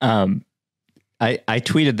 I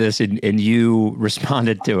tweeted this and you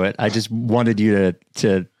responded to it. I just wanted you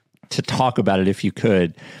to talk about it if you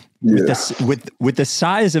could. Yeah. With the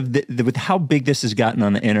size of with how big this has gotten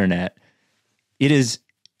on the internet, it is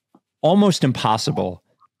almost impossible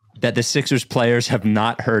that the Sixers players have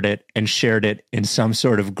not heard it and shared it in some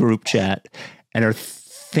sort of group chat and are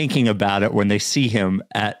thinking about it when they see him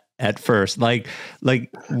at first. Like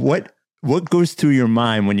what goes through your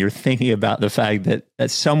mind when you're thinking about the fact that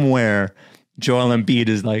somewhere Joel Embiid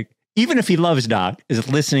is like, even if he loves Doc,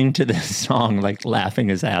 is listening to this song, like laughing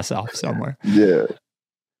his ass off somewhere. Yeah.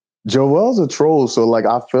 Joel's a troll. So like,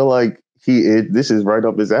 I feel like this is right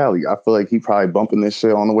up his alley. I feel like he probably bumping this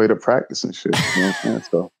shit on the way to practice and shit. You know what I'm saying?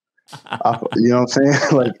 So, you know what I'm saying?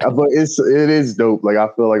 Like, but it is dope. Like, I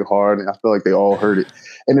feel like hard, and I feel like they all heard it.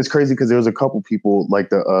 And it's crazy because there was a couple people like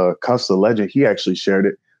the Cuffs the Legend. He actually shared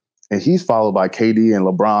it, and he's followed by KD and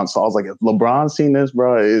LeBron. So I was like, if LeBron seen this,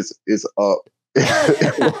 bro, it's up. If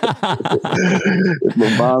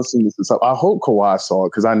LeBron seen this, it's up. I hope Kawhi saw it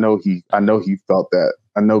because I know he felt that.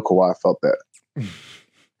 I know Kawhi felt that.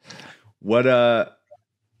 What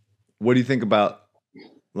do you think about,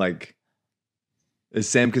 like, is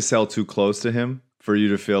Sam Cassell too close to him for you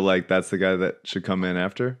to feel like that's the guy that should come in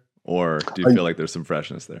after? Or do you feel like there's some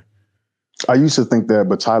freshness there? I used to think that,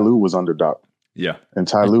 but Ty Lue was under Doc. Yeah. And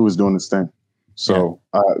Ty Lue was doing his thing. So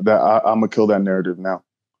I'm going to kill that narrative now.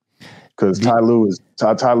 Because Ty Lue is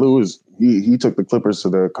he took the Clippers to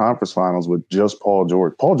the conference finals with just Paul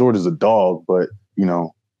George. Paul George is a dog, but,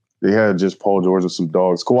 they had just Paul George and some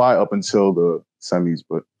dogs. Kawhi up until the semis,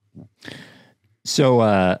 but.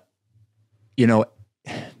 So,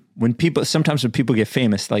 when people get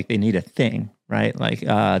famous, like they need a thing, right? Like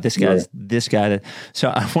this guy. So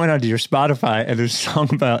I went onto your Spotify and there's a song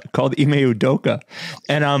called Ime Udoka.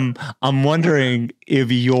 And I'm wondering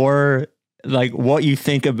if you're like what you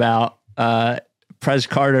think about Prez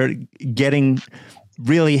Carter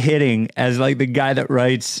really hitting as like the guy that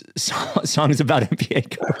writes songs about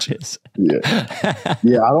NBA coaches. Yeah. I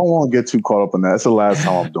don't want to get too caught up in that. That's the last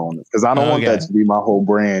time I'm doing it because I don't want that to be my whole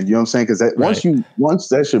brand. You know what I'm saying? Because once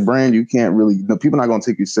that's your brand, you can't really. People are not going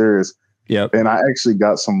to take you serious. Yep. And I actually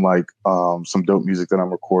got some some dope music that I'm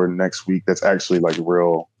recording next week. That's actually like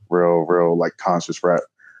real like conscious rap.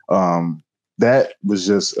 That was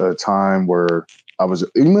just a time where Ime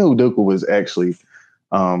Udoka was actually.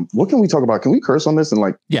 What can we talk about? Can we curse on this and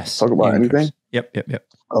talk about anything? Yep.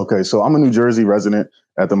 Okay, so I'm a New Jersey resident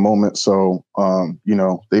at the moment. So,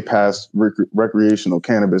 they passed recreational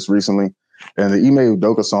cannabis recently, and the Ime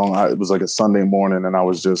Udoka song, it was like a Sunday morning, and I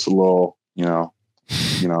was just a little,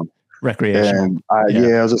 recreational. And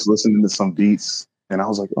I was just listening to some beats, and I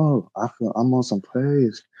was like, oh, I feel I'm on some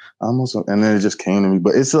praise. And then it just came to me.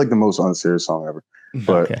 But it's like the most unserious song ever.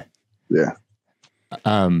 But Okay. yeah.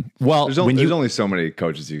 Well, there's only so many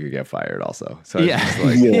coaches you could get fired also. So Yeah.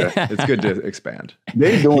 it's good to expand.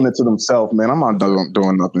 They're doing it to themselves, man. I'm not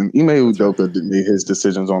doing nothing. Ime Udoka made his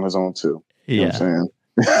decisions on his own too. You know what I'm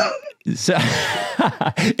saying? So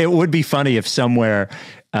it would be funny if somewhere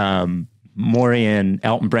Maury and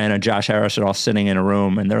Elton Brand and Josh Harris are all sitting in a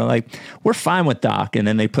room and they're like, we're fine with Doc. And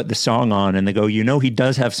then they put the song on and they go, he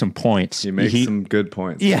does have some points. He makes some good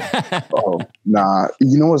points. Yeah. Oh, nah.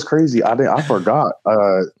 You know what's crazy? I forgot.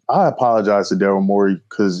 I apologize to Daryl Morey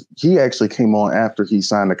because he actually came on after he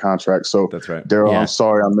signed the contract. So that's right. Daryl, I'm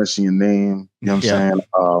sorry I'm missing your name. You know what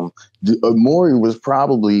I'm saying? Morey was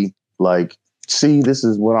probably like, see, this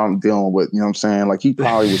is what I'm dealing with. You know what I'm saying? Like he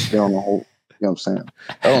probably was feeling the whole. You know what I'm saying?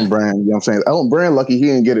 Elton Brand, you know what I'm saying? Elton Brand, lucky he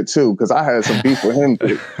didn't get it too, because I had some beef with him.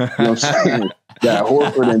 You know what I'm saying? That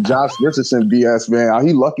Horford and Josh Richardson BS, man.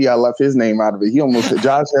 He lucky I left his name out of it.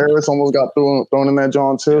 Josh Harris almost got thrown in that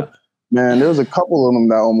John too. Yeah. Man, there was a couple of them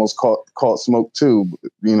that almost caught smoke too.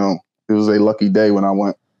 You know, it was a lucky day when I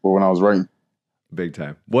was writing. Big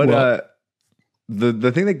time.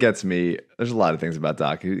 The thing that gets me, there's a lot of things about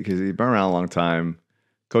Doc because he's been around a long time,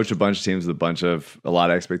 coached a bunch of teams with a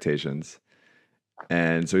lot of expectations.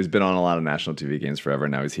 And so he's been on a lot of national TV games forever.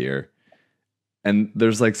 And now he's here. And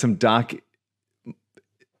there's like some Doc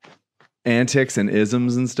antics and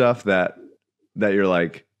isms and stuff that you're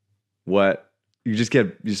like, what? You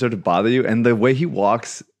start to bother you. And the way he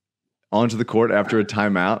walks onto the court after a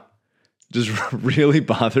timeout just really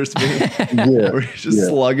bothers me. Where he's just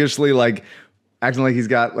sluggishly like acting like he's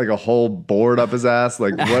got like a whole board up his ass.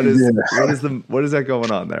 Like what is that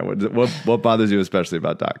going on there? What bothers you especially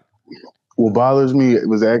about Doc? What bothers me, it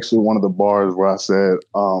was actually one of the bars where I said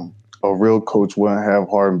a real coach wouldn't have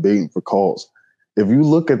Harden baiting for calls. If you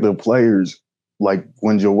look at the players, like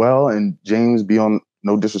when Joel and James be on,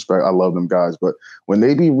 no disrespect, I love them guys, but when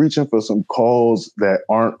they be reaching for some calls that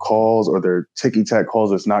aren't calls or they're ticky-tack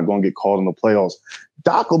calls that's not going to get called in the playoffs,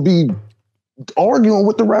 Doc will be arguing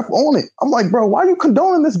with the ref on it. I'm like, bro, why are you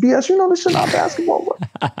condoning this BS? You know this shit not basketball.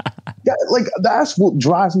 That's what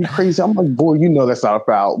drives me crazy. I'm like, boy, you know that's not a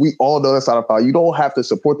foul. We all know that's not a foul. You don't have to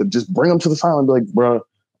support them. Just bring them to the side and be like, bro,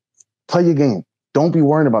 play your game. Don't be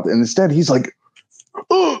worrying about it. And instead, he's like, you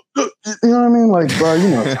know what I mean? Like, bro, you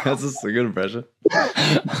know. That's a good impression. You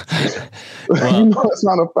know it's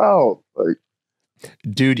not a foul. Like,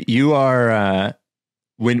 dude, you are...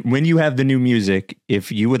 When you have the new music,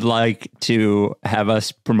 if you would like to have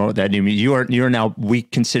us promote that new music, you're now, we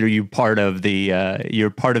consider you part of the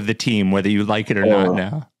you're part of the team, whether you like it or not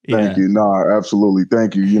now. Thank you. No, absolutely.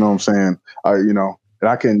 Thank you. You know what I'm saying? And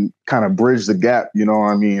I can kind of bridge the gap, you know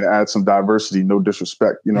what I mean? Add some diversity, no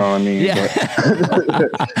disrespect, you know what I mean? Yeah.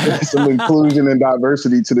 But some inclusion and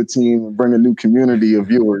diversity to the team and bring a new community of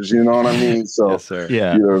viewers, you know what I mean? So, yes, sir.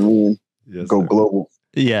 Yeah. You know what I mean? Yes, Go sir. global.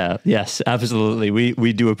 Yeah. Yes, absolutely.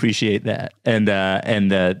 We do appreciate that. And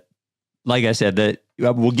like I said, that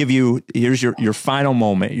we'll give you, here's your final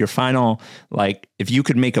moment, your final, like, if you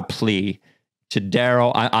could make a plea to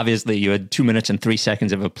Daryl, obviously you had 2 minutes and 3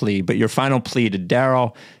 seconds of a plea, but your final plea to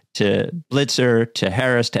Daryl, to Blitzer, to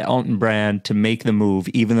Harris, to Elton Brand, to make the move,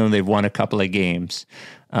 even though they've won a couple of games.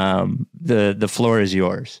 The floor is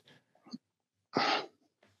yours.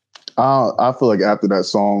 I feel like after that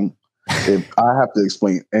song, if I have to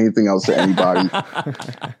explain anything else to anybody,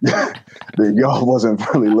 then y'all wasn't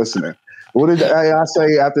really listening. What did I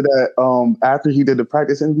say after that? After he did the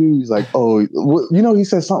practice interview, he's like, he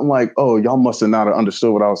said something like, oh, y'all must have not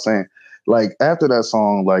understood what I was saying. Like after that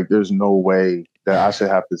song, like there's no way that I should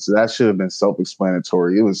have to, that should have been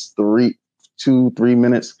self-explanatory. It was 3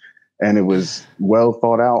 minutes and it was well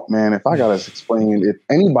thought out, man. If I got to explain, if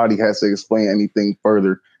anybody has to explain anything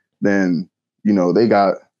further, then, they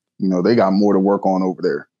got more to work on over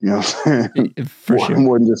there. You know what I'm saying? For sure.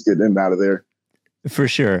 More than just getting them out of there. For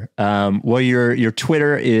sure. Well, your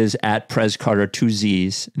Twitter is at Prez Carter, 2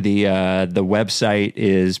 Z's. The website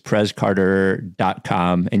is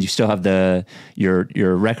prezcarter.com, and you still have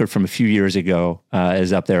your record from a few years ago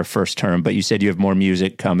is up there, first term. But you said you have more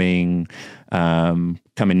music coming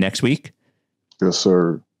next week. Yes,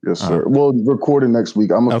 sir. Yes, sir. Well, recording next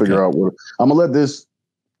week. I'm gonna figure out what I'm gonna let this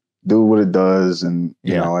do what it does, and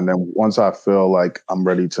you know, and then once I feel like I'm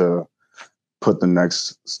ready to put the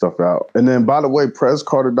next stuff out. And then, by the way,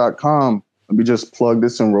 prezcarter.com, Let me just plug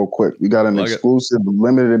this in real quick. We got an Plug it. exclusive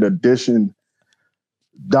limited edition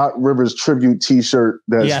Doc Rivers tribute T-shirt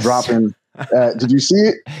that's Yes. dropping. Did you see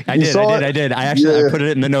it? I You did. saw I it? actually, I put it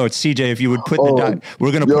in the notes. CJ, if you would put the doc,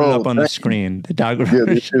 we're going to put it up on the screen. The Doc Yeah,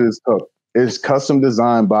 Rivers. this shit is tough. It's custom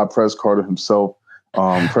designed by Press Carter himself.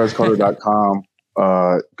 PressCarter.com.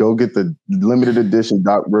 Go get the limited edition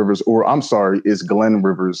Doc Rivers, or I'm sorry, it's Glenn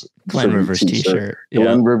Rivers. Glenn Rivers T-shirt. Yeah.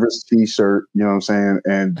 Glenn Rivers T-shirt. You know what I'm saying?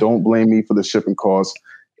 And don't blame me for the shipping costs.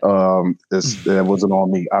 That wasn't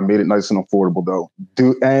on me. I made it nice and affordable though.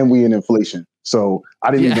 And we in inflation, so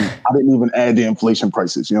I didn't even add the inflation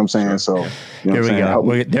prices. You know what I'm saying? So you know Here what I'm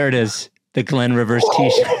we saying? go. There it is. The Glenn Rivers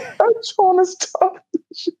T-shirt. I'm trying to stop.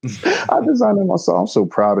 I designed it myself. I'm so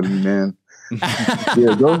proud of me, man.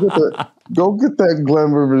 Yeah, go get that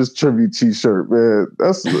Glenn Rivers tribute T-shirt, man.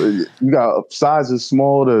 That's you got sizes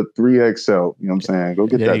small to 3XL. You know what I'm saying? Go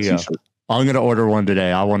get There that you go. T-shirt. I'm going to order one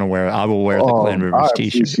today. I will wear the Glenn Rivers I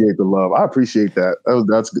T-shirt. appreciate the love. I appreciate that.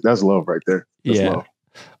 That's love right there. That's love.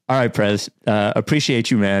 All right, Prez.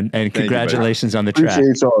 Appreciate you, man, and congratulations on the track.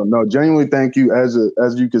 Appreciate y'all. No, genuinely, thank you. As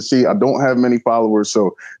you can see, I don't have many followers,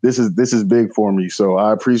 so this is big for me. So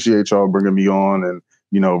I appreciate y'all bringing me on and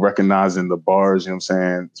recognizing the bars. You know what I'm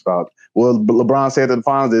saying? It's about LeBron said at the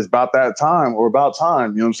finals, it's about that time or about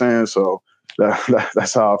time. You know what I'm saying? So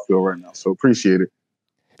that's how I feel right now. So appreciate it.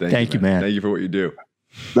 Thank you, man. Thank you for what you do.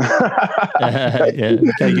 Thank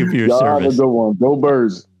you for your y'all service. have a good one. Go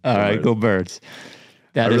Birds. All right, go Birds.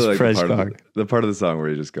 That is like Prez the Carter. part of the song where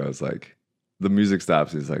he just goes like, the music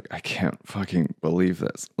stops. He's like, I can't fucking believe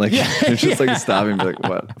this. Like, it's just like stopping. Be like,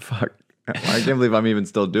 what the fuck? I can't believe I'm even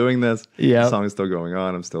still doing this. Yeah. The song is still going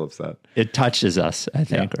on. I'm still upset. It touches us, I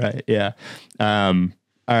think, right? Yeah.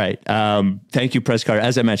 All right. Thank you, Press Carter.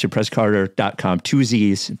 As I mentioned, PressCarter.com, 2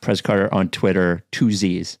 Z's, Press Carter on Twitter, 2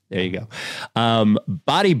 Z's. There you go.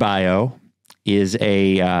 Body Bio is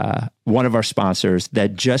one of our sponsors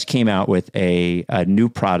that just came out with a new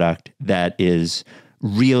product that is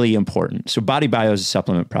really important. So Body Bio is a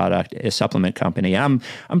supplement product, a supplement company. I'm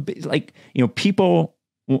like, people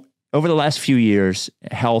over the last few years,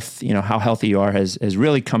 health, how healthy you are has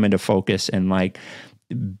really come into focus, and like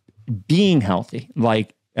being healthy,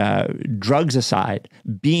 like drugs aside,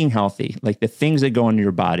 being healthy, like the things that go into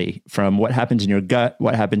your body, from what happens in your gut,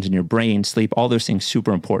 what happens in your brain, sleep, all those things,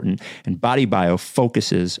 super important. And Body Bio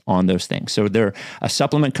focuses on those things. So they're a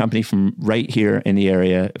supplement company from right here in the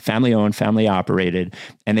area, family owned, family operated,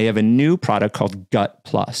 and they have a new product called Gut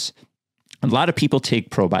Plus. A lot of people take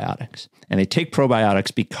probiotics, and they take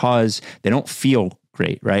probiotics because they don't feel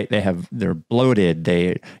great, right? They're bloated,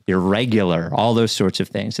 they're irregular, all those sorts of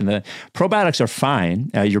things. And the probiotics are fine.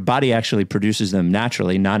 Your body actually produces them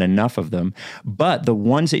naturally, not enough of them. But the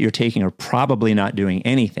ones that you're taking are probably not doing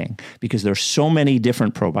anything, because there's so many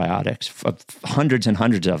different probiotics, hundreds and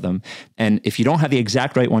hundreds of them. And if you don't have the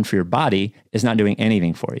exact right one for your body, it's not doing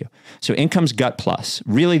anything for you. So in comes Gut Plus,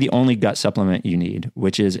 really the only gut supplement you need,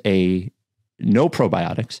 which is no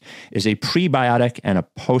probiotics, is a prebiotic and a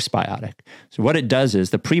postbiotic. So what it does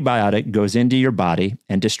is the prebiotic goes into your body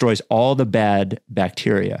and destroys all the bad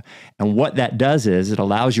bacteria. And what that does is it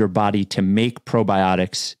allows your body to make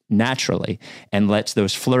probiotics naturally and lets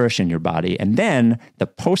those flourish in your body. And then the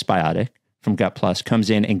postbiotic from Gut Plus comes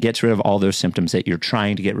in and gets rid of all those symptoms that you're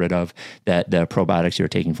trying to get rid of, that the probiotics you're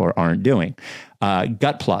taking for aren't doing.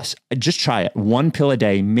 Gut Plus, just try it. 1 pill a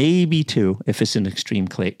day, maybe 2 if it's an extreme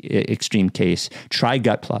case. Try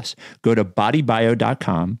Gut Plus. Go to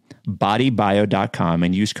bodybio.com,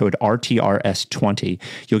 and use code RTRS20.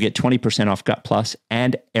 You'll get 20% off Gut Plus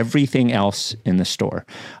and everything else in the store.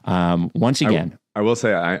 Once again, I will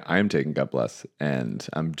say I am taking Gut Plus, and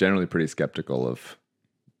I'm generally pretty skeptical of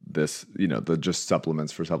this, the just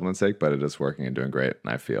supplements for supplement's sake, but it is working and doing great,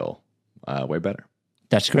 and I feel way better.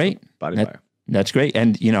 That's great. Body Bio. That's great.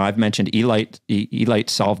 And, I've mentioned Elite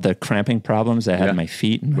solved the cramping problems I had in my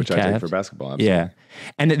feet and my which calves. I take for basketball. Absolutely. Yeah.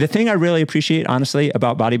 And the thing I really appreciate, honestly,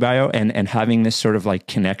 about Body Bio and having this sort of like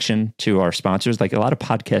connection to our sponsors, like a lot of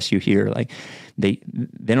podcasts you hear, like they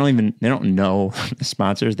don't know the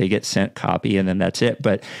sponsors. They get sent copy and then that's it.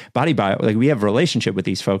 But Body Bio, like we have a relationship with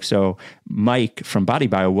these folks. So Mike from Body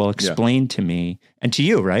Bio will explain to me and to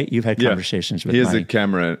you, right? You've had conversations with Mike. He has a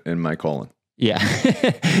camera in my colon. Yeah.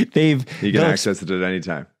 You can access it at any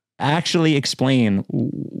time. Actually explain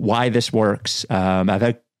why this works. I've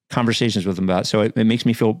had conversations with them about it, so it makes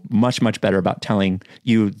me feel much, much better about telling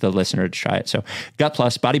you, the listener, to try it. So Gut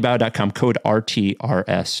Plus, bodybio.com, code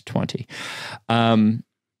RTRS20.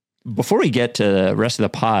 Before we get to the rest of the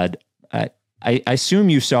pod, I assume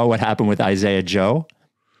you saw what happened with Isaiah Joe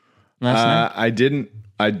last night? I didn't.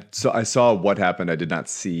 I saw what happened. I did not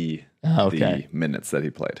see the minutes that he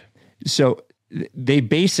played. So they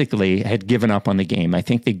basically had given up on the game. I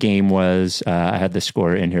think the game was, I had the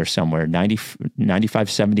score in here somewhere,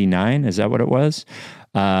 95-79. Is that what it was?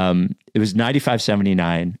 It was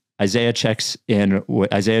 95-79. Isaiah Joe checks in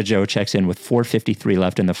with 4:53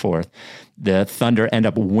 left in the fourth. The Thunder end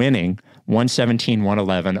up winning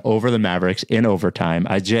 117-111 over the Mavericks in overtime.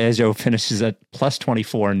 Isaiah Joe finishes at plus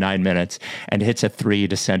 24 in 9 minutes and hits a three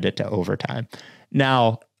to send it to overtime.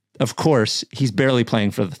 Now, of course, he's barely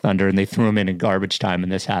playing for the Thunder, and they threw him in garbage time,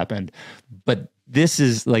 and this happened. But this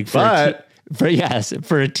is like for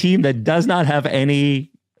a team that does not have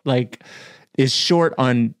any, like, is short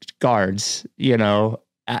on guards, you know,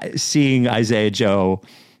 seeing Isaiah Joe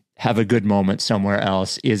have a good moment somewhere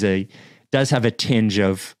else does have a tinge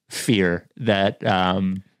of fear that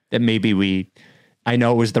that maybe I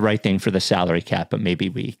know it was the right thing for the salary cap, but maybe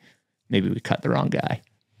we cut the wrong guy.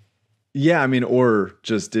 Yeah, I mean, or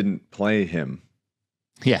just didn't play him.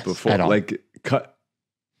 Yes, before, at all. like cut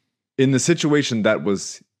in the situation that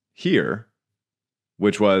was here,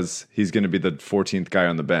 which was he's going to be the 14th guy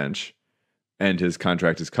on the bench, and his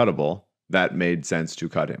contract is cuttable. That made sense to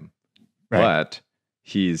cut him, right. But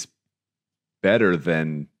he's better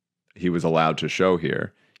than he was allowed to show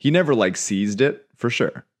here. He never like seized it for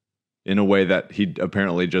sure, in a way that he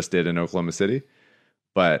apparently just did in Oklahoma City,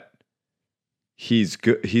 but. He's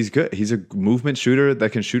good. He's good. He's a movement shooter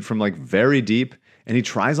that can shoot from like very deep, and he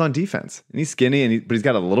tries on defense. And he's skinny, but he's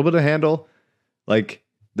got a little bit of handle. Like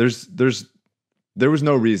there was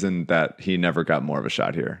no reason that he never got more of a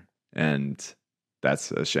shot here, and that's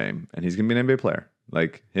a shame. And he's gonna be an NBA player.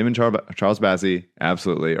 Like him and Charles Bassey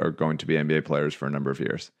absolutely are going to be NBA players for a number of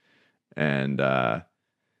years. And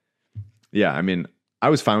yeah, I mean, I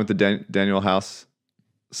was fine with the Daniel House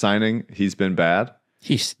signing. He's been bad.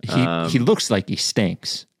 He looks like he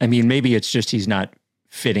stinks. I mean, maybe it's just he's not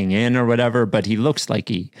fitting in or whatever, but he looks like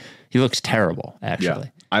he looks terrible, actually.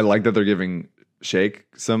 Yeah. I like that they're giving Shake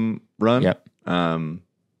some run. Yep.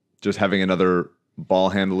 Just having another ball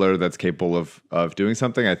handler that's capable of doing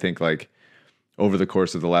something. I think like over the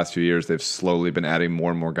course of the last few years, they've slowly been adding more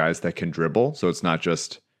and more guys that can dribble. So it's not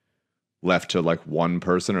just left to like one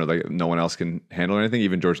person or like no one else can handle anything.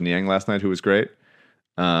 Even George Niang last night, who was great.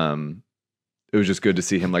 It was just good to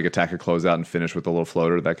see him like attack a closeout and finish with a little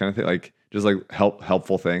floater, that kind of thing. Like just like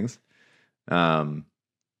helpful things. And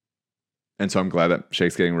so I'm glad that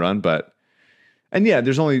Shake's getting run, and yeah,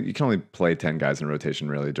 you can only play 10 guys in rotation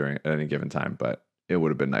really at any given time, but it would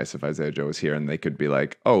have been nice if Isaiah Joe was here and they could be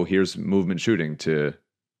like, oh, here's movement shooting to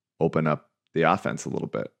open up the offense a little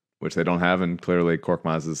bit, which they don't have. And clearly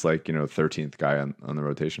Korkmaz is like, 13th guy on the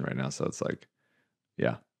rotation right now. So it's like,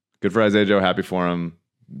 yeah, good for Isaiah Joe. Happy for him.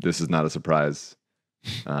 This is not a surprise.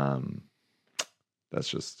 That's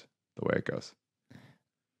just the way it goes.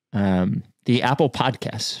 The Apple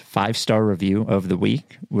Podcasts 5-star review of the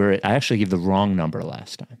week. I actually gave the wrong number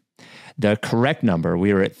last time. The correct number,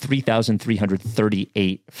 we were at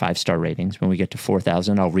 3,338 5-star ratings. When we get to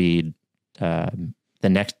 4,000, I'll read the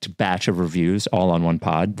next batch of reviews all on one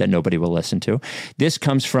pod that nobody will listen to. This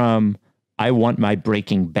comes from I Want My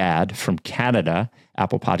Breaking Bad from Canada.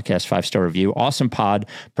 Apple Podcast 5-star review. Awesome pod.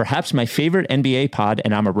 Perhaps my favorite NBA pod,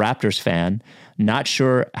 and I'm a Raptors fan. Not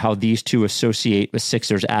sure how these two associate with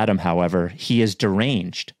Sixers Adam, however. He is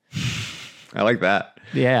deranged. I like that.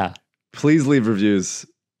 Yeah. Please leave reviews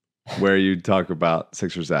where you talk about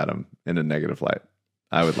Sixers Adam in a negative light.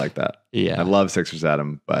 I would like that. Yeah. I love Sixers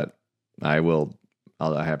Adam, but I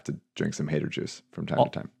have to drink some hater juice from time to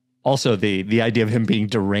time. Also, the idea of him being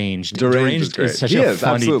deranged. Deranged is such a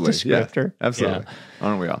funny absolutely. descriptor. Yeah, absolutely. Yeah.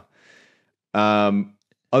 Aren't we all?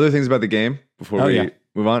 Other things about the game before we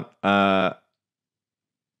move on.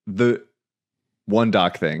 The one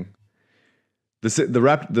doc thing.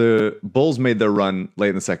 The Bulls made their run late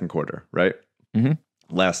in the second quarter, right? Mm-hmm.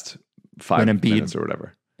 Last 5 minutes or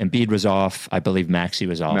whatever. Embiid was off. I believe Maxey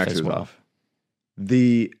was off as well.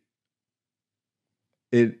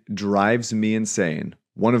 It drives me insane.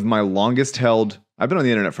 One of my longest held. I've been on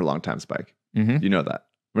the internet for a long time, Spike. Mm-hmm. You know that.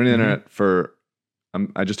 I've been on the internet for.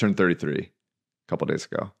 I just turned 33 a couple days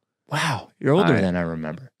ago. Wow, you're older than I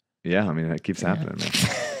remember. Yeah, I mean it keeps happening,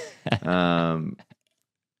 man.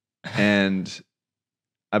 And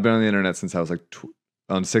I've been on the internet since I was like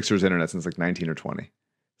on Sixers internet since like 19 or 20.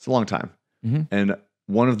 It's a long time. Mm-hmm. And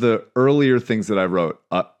one of the earlier things that I wrote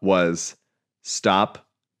was stop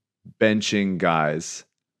benching guys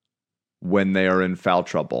when they are in foul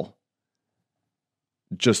trouble,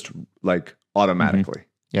 just like automatically.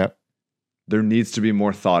 Mm-hmm. Yep. There needs to be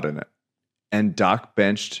more thought in it. And Doc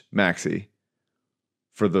benched Maxey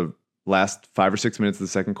for the last 5 or 6 minutes of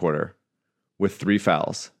the second quarter with 3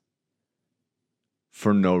 fouls.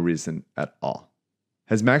 for no reason at all.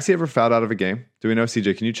 Has Maxey ever fouled out of a game? Do we know?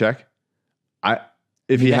 CJ, can you check?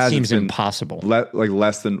 If he has, seems it's been impossible. like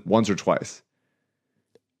less than once or twice.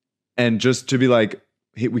 And just to be like,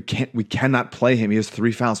 hey, we cannot play him. He has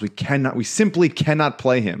 3 fouls. We simply cannot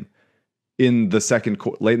play him in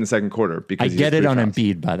the late in the second quarter because I get it on fouls.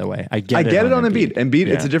 Embiid, by the way. I get it on Embiid. Embiid,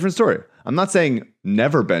 Yeah. it's a different story. I'm not saying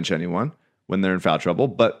never bench anyone when they're in foul trouble,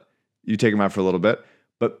 but you take them out for a little bit.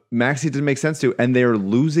 But Maxey didn't make sense to, and they're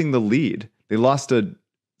losing the lead. They lost a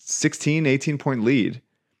 16, 18-point lead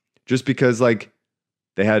just because like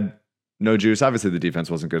they had no juice. Obviously, the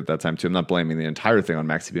defense wasn't good at that time too. I'm not blaming the entire thing on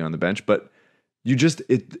Maxey being on the bench, but you just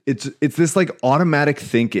it's this like automatic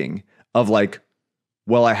thinking of like,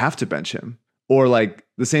 well, I have to bench him, or like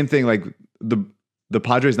the same thing like the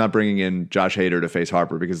Padres not bringing in Josh Hader to face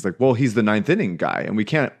Harper because it's like, well, he's the 9th inning guy, and we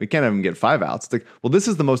can't have him get 5 outs. It's like, well, this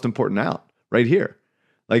is the most important out right here.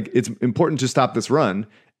 Like it's important to stop this run,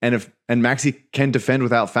 and Maxey can defend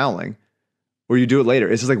without fouling, or you do it later.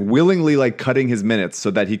 It's just like willingly like cutting his minutes so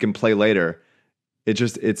that he can play later. It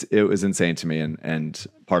was insane to me, and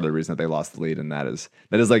part of the reason that they lost the lead, and that is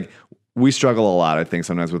like we struggle a lot, I think,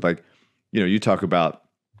 sometimes with like, you talk about,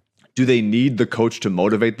 do they need the coach to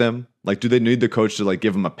motivate them? Like, do they need the coach to like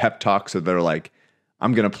give them a pep talk so they're like,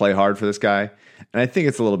 I'm going to play hard for this guy? And I think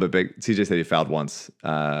it's a little bit big. CJ said he fouled once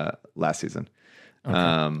last season.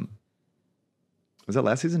 Okay. Was that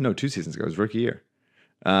last season? No, 2 seasons ago. It was rookie year.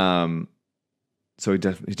 So he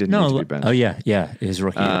didn't need to be benched. Oh yeah, his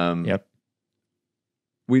rookie year. Yep.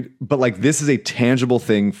 But like this is a tangible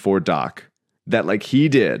thing for Doc that like he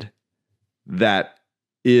did that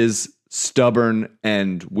is stubborn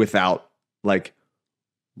and without like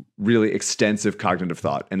really extensive cognitive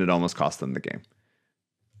thought, and it almost cost them the game.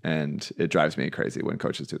 And it drives me crazy when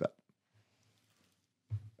coaches do that.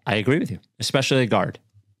 I agree with you, especially a guard.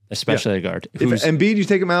 If Embiid, you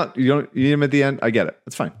take him out, you need him at the end. I get it.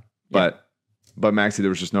 That's fine. Yeah. But Maxey, there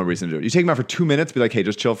was just no reason to do it. You take him out for 2 minutes, be like, hey,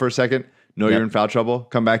 just chill for a second. Know you're in foul trouble.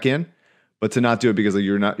 Come back in. But to not do it because like,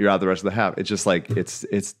 you're out the rest of the half. It's just like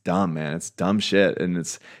it's dumb, man. It's dumb shit, and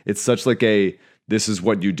it's such like a this is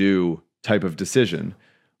what you do type of decision.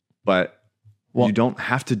 But you don't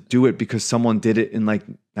have to do it because someone did it in like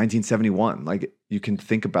 1971. Like you can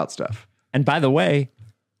think about stuff. And by the way,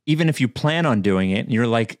 even if you plan on doing it and you're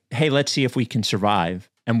like, hey, let's see if we can survive,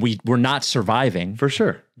 and we're not surviving for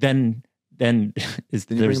sure, then you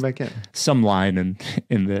bring it back in. Some line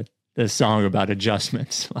in the song about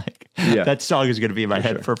adjustments. Like that song is going to be in my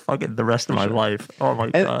head for fucking the rest of my life. Oh my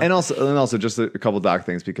God. And also just a couple Doc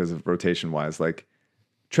things because of rotation wise, like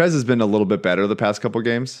Trez has been a little bit better the past couple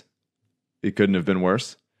games. He couldn't have been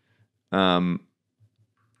worse. He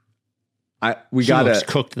looks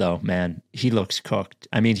cooked though, man. He looks cooked.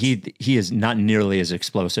 I mean, he is not nearly as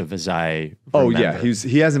explosive as I remember. Oh yeah,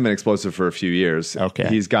 he hasn't been explosive for a few years. Okay,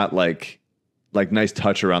 he's got like nice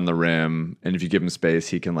touch around the rim, and if you give him space,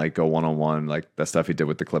 he can like go 1-on-1, like that stuff he did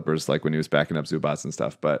with the Clippers, like when he was backing up Zubats and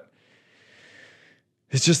stuff. But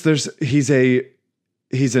it's just he's a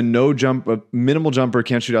minimal jumper,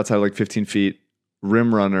 can't shoot outside of like 15 feet,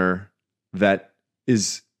 rim runner that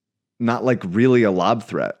is not like really a lob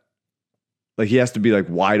threat. Like he has to be like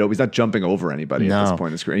wide open. He's not jumping over anybody at this point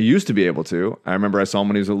in his career. He used to be able to. I remember I saw him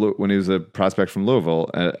when he was a prospect from Louisville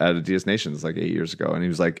at Adidas Nations like 8 years ago, and he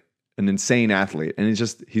was like an insane athlete. And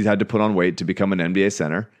he's had to put on weight to become an NBA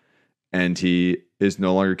center, and he is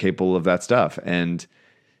no longer capable of that stuff. And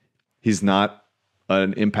he's not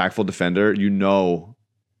an impactful defender.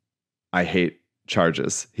 I hate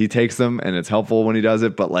charges. He takes them, and it's helpful when he does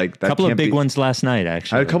it. But like that, couple of big ones last night.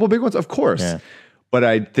 Actually, I had a couple of big ones, of course. Yeah. But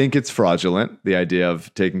I think it's fraudulent, the idea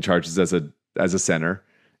of taking charges as a center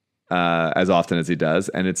as often as he does,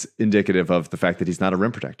 and it's indicative of the fact that he's not a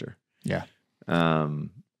rim protector. Yeah. I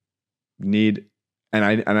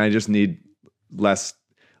just need less.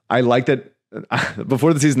 I like that.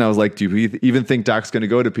 Before the season, I was like, do you even think Doc's going to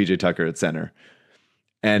go to PJ Tucker at center?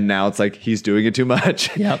 And now it's like he's doing it too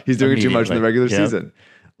much. Yep, he's doing it too much in the regular season.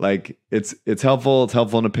 Like it's helpful. It's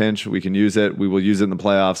helpful in a pinch. We can use it. We will use it in the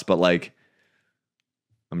playoffs. But like,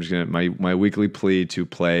 I'm just gonna my weekly plea to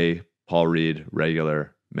play Paul Reed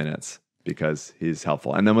regular minutes because he's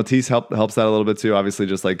helpful. And then Matisse helps that a little bit too. Obviously,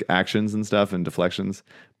 just like actions and stuff and deflections.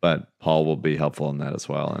 But Paul will be helpful in that as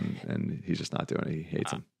well. And he's just not doing it. He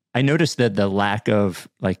hates him. I noticed that the lack of,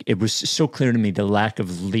 like, it was so clear to me, the lack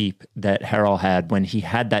of leap that Harrell had when he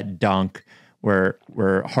had that dunk where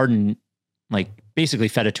Harden, like, basically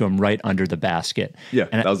fed it to him right under the basket. Yeah,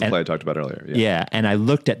 that was the play I talked about earlier. Yeah, and I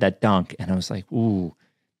looked at that dunk and I was like, ooh,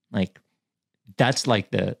 like, that's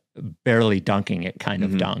like the barely dunking it kind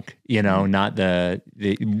of dunk, not the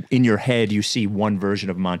in your head, you see one version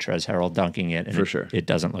of Montrezl Harrell dunking it. And For sure. It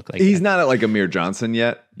doesn't look like He's that. not at like Amir Johnson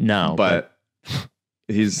yet. No, but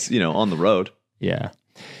he's, on the road. Yeah.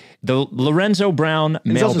 The Lorenzo Brown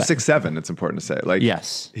He's also mailbag. 6'7", it's important to say. Like,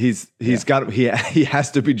 Yes. he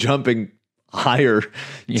has to be jumping higher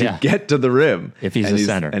Yeah. to get to the rim. If he's a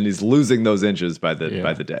center. And he's losing those inches by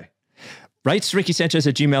the day. Writes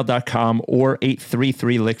RickySanchez@gmail.com or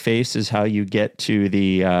 833-LickFace is how you get to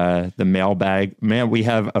the mailbag. Man, we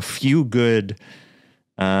have a few good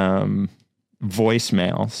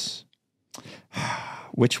voicemails.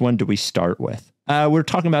 Which one do we start with? We're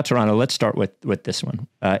talking about Toronto. Let's start with this one.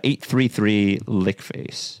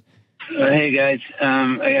 833-LickFace. Hey, guys.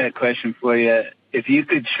 I got a question for you. If you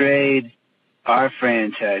could trade our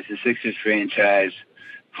franchise, the Sixers franchise,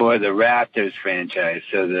 for the Raptors franchise,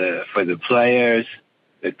 so for the players,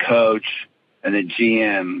 the coach, and the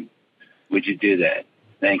GM, would you do that?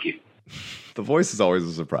 Thank you. The voice is always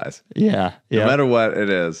a surprise. Yeah. No matter what it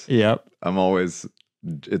is. Yep.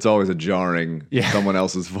 It's always a jarring someone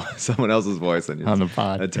else's voice and On the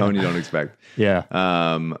pod. a tone you don't expect. Yeah.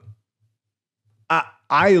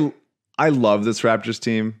 I love this Raptors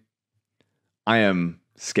team. I am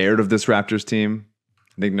scared of this Raptors team.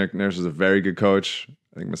 I think Nick Nurse is a very good coach.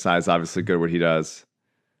 I think Masai is obviously good at what he does.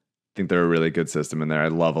 I think they're a really good system in there. I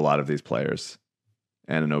love a lot of these players.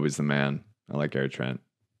 Anunoby's the man. I like Gary Trent.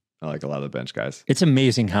 I like a lot of the bench guys. It's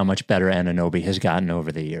amazing how much better Anunoby has gotten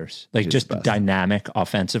over the years. Like, He's just the best. Dynamic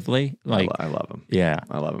offensively. Like, I love him. Yeah.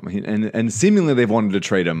 I love him. And seemingly they've wanted to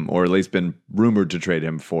trade him, or at least been rumored to trade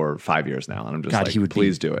him for 5 years now. And I'm just God,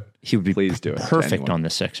 please do it. He would be Please do it to perfect anyone. on the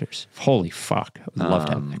Sixers. Holy fuck. I would love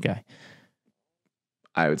to have that guy.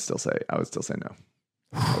 I would still say no.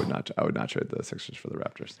 I would not trade the Sixers for the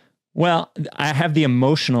Raptors. Well, I have the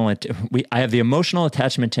emotional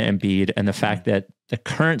attachment to Embiid and the fact that the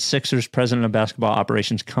current Sixers president of basketball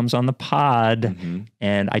operations comes on the pod,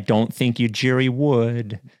 and I don't think Ujiri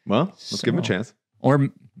would. Well, let's give him a chance. Or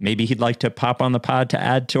maybe he'd like to pop on the pod to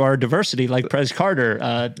add to our diversity, like Prez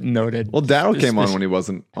Carter noted. Well, Daryl came on when he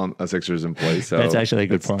wasn't on a Sixers employee, so That's actually a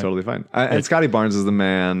good point. Totally fine. And Scotty Barnes is the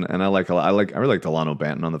man, and I really like Delano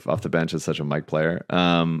Banton off the bench as such a Mike player.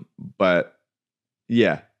 But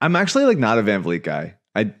yeah, I'm actually like not a Van Vliet guy.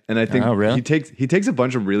 I think really? he takes a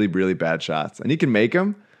bunch of really, really bad shots, and he can make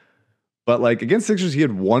them. But like against Sixers, he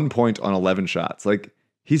had 1 point on 11 shots. Like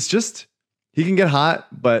he can get hot,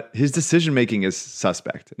 but his decision making is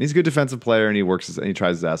suspect. And he's a good defensive player, and he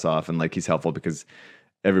tries his ass off, and like he's helpful because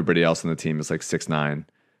everybody else on the team is like 6'9",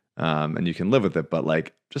 and you can live with it. But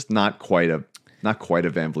like just not quite a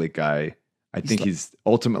Van Vliet guy. I think he's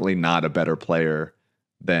ultimately not a better player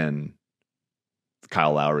than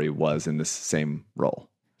Kyle Lowry was in this same role.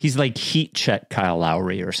 He's like heat check Kyle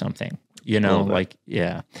Lowry or something. Before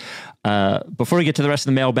we get to the rest of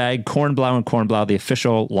the mailbag, Kornblau & Kornblau, the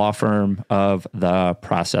official law firm of The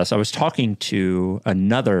Process. I was talking to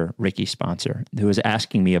another Ricky sponsor who was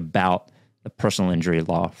asking me about the personal injury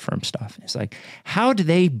law firm stuff. It's like, how do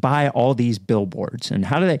they buy all these billboards? And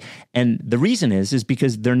and the reason is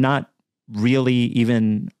because they're not really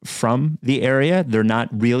even from the area. They're not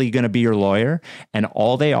really going to be your lawyer. And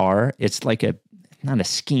all they are, it's like not a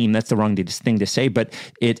scheme, that's the wrong thing to say, but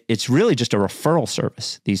it's really just a referral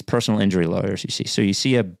service, these personal injury lawyers you see. So you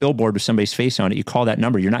see a billboard with somebody's face on it, you call that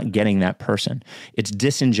number, you're not getting that person. It's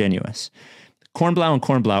disingenuous. Kornblau &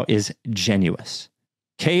 Kornblau is genuous.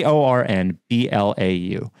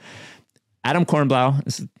 Kornblau. Adam Kornblau,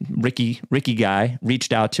 this Ricky guy,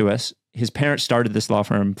 reached out to us. His parents started this law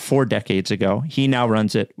firm 4 decades ago. He now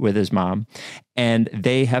runs it with his mom, and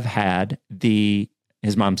they have had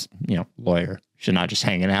his mom's, lawyer. She's not just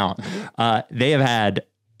hanging out. They have had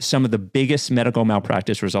some of the biggest medical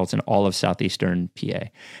malpractice results in all of southeastern PA.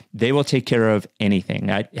 They will take care of anything.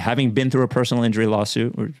 Having been through a personal injury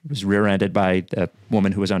lawsuit, was rear-ended by a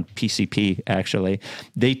woman who was on PCP, actually,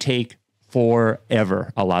 they take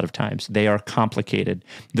forever a lot of times. They are complicated.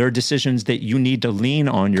 There are decisions that you need to lean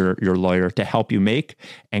on your lawyer to help you make,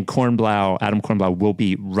 and Adam Kornblau will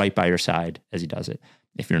be right by your side as he does it.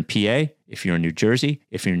 If you're in PA, if you're in New Jersey,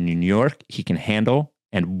 if you're in New York, he can handle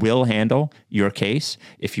and will handle your case.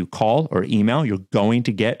 If you call or email, you're going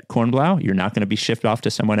to get Kornblau. You're not going to be shifted off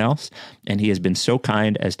to someone else. And he has been so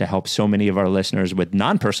kind as to help so many of our listeners with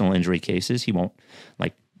non-personal injury cases. He won't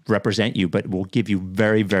represent you, but will give you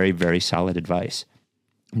very, very, very solid advice.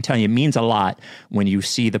 I'm telling you, it means a lot when you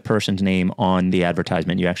see the person's name on the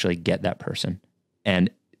advertisement. You actually get that person. And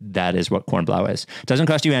that is what Kornblau is. It doesn't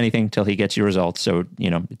cost you anything till he gets your results. So,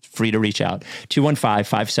 it's free to reach out.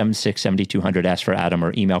 215-576-7200. Ask for Adam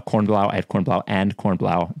or email Kornblau at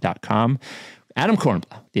kornblau.com. Adam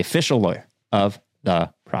Kornblau, the official lawyer of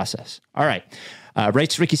the process. All right.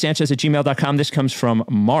 Writes Ricky Sanchez at gmail.com. This comes from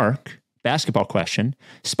Mark. Basketball question.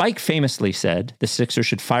 Spike famously said the Sixers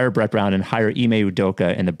should fire Brett Brown and hire Ime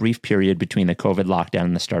Udoka in the brief period between the COVID lockdown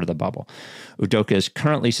and the start of the bubble. Udoka is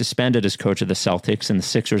currently suspended as coach of the Celtics, and the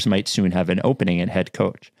Sixers might soon have an opening at head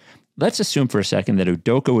coach. Let's assume for a second that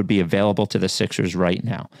Udoka would be available to the Sixers right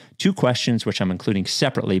now. 2 questions, which I'm including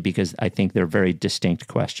separately because I think they're very distinct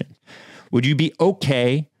questions. Would you be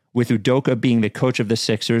okay with Udoka being the coach of the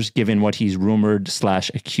Sixers, given what he's rumored /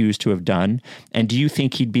 accused to have done? And do you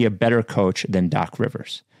think he'd be a better coach than Doc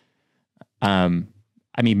Rivers? My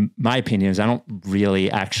opinion is I don't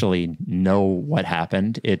really actually know what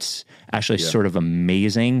happened. It's actually sort of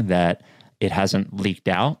amazing that it hasn't leaked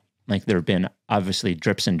out. Like, there have been obviously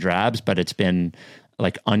drips and drabs, but it's been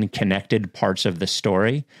like unconnected parts of the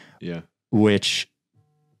story. Yeah. Which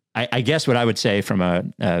I guess what I would say from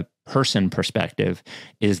a person perspective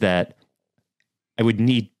is that I would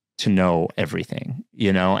need to know everything,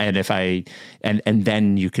 and if and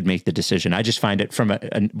then you could make the decision. I just find it from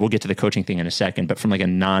we'll get to the coaching thing in a second, but from like a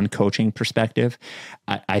non-coaching perspective,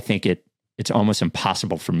 I think it's almost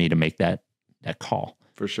impossible for me to make that call.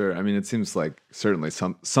 For sure. I mean, it seems like certainly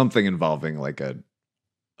something involving like a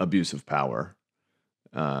abuse of power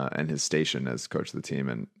and his station as coach of the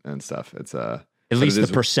team and stuff. It's at least the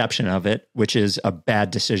perception of it, which is a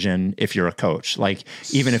bad decision if you're a coach. Like,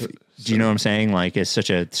 even if, do you know what I'm saying? Like, it's such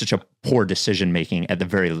a poor decision making at the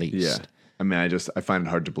very least. Yeah. I mean, I find it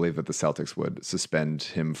hard to believe that the Celtics would suspend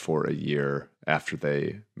him for a year after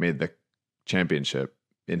they made the championship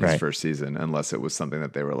in his first season, unless it was something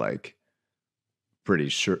that they were like pretty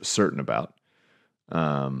certain about.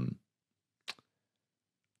 To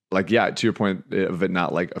your point of it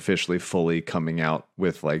not like officially fully coming out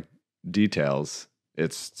with like details,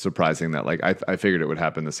 it's surprising that like I figured it would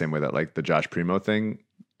happen the same way that like the Josh Primo thing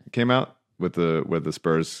came out with where the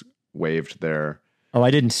Spurs waived their. Oh, I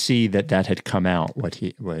didn't see that had come out.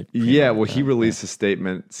 He released a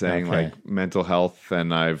statement saying like mental health,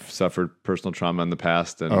 and I've suffered personal trauma in the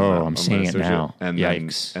past. And I'm seeing it now. And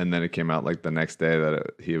yikes! Then it came out like the next day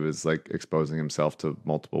that he was like exposing himself to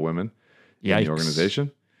multiple women in the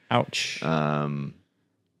organization. Ouch.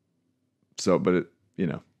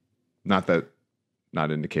 Not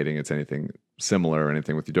indicating it's anything similar or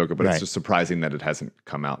anything with Udoka, but it's just surprising that it hasn't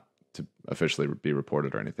come out to officially be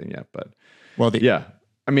reported or anything yet. But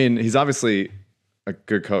I mean, he's obviously a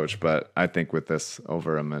good coach, but I think with this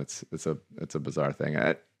over him, it's a bizarre thing.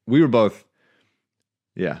 We were both,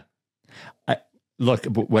 we've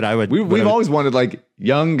always wanted like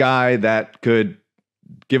young guy that could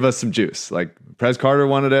give us some juice. Like Prez Carter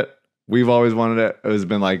wanted it. We've always wanted it. It has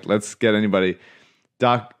been like, let's get anybody.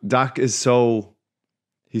 Doc is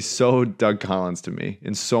he's so Doug Collins to me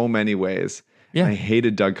in so many ways. Yeah. I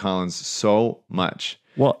hated Doug Collins so much.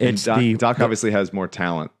 Well, it's Doc obviously has more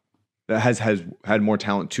talent. That has had more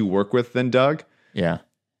talent to work with than Doug. Yeah.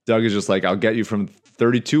 Doug is just like, I'll get you from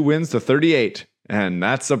 32 wins to 38. And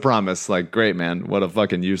that's a promise. Like, great, man. What a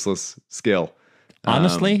fucking useless skill.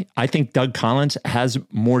 Honestly, I think Doug Collins has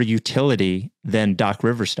more utility than Doc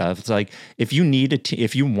Rivers stuff. It's like, if you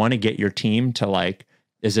want to get your team to like,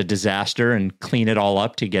 is a disaster and clean it all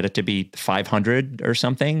up to get it to be 500 or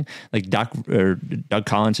something, like Doug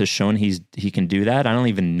Collins has shown he can do that. I don't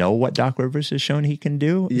even know what Doc Rivers has shown he can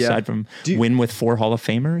do aside from win with 4 Hall of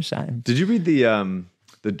Famers. Did you read the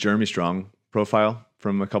Jeremy Strong profile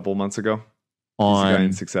from a couple months ago? He's a guy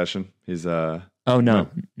in Succession. He's no.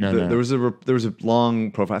 There was a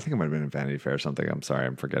long profile. I think it might have been in Vanity Fair or something. I'm sorry,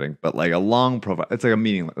 I'm forgetting. But like a long profile. It's like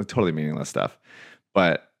totally meaningless stuff.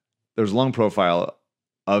 But there's a long profile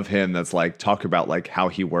of him that's like talk about like how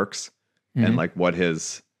he works and like what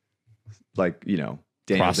his like, Daniel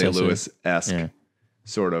Day-Lewis-esque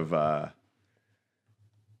sort of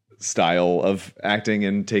style of acting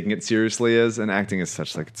and taking it seriously is. And acting is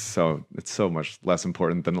such like it's so much less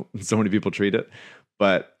important than so many people treat it.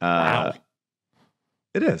 But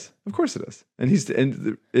it is. Of course it is. And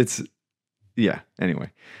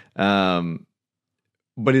anyway.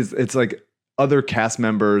 But it's like other cast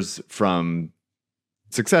members from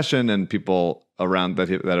Succession and people around that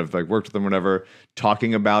have like worked with him, whatever,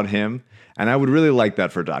 talking about him. And I would really like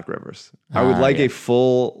that for Doc Rivers. I would like a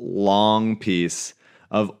full long piece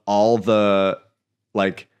of all the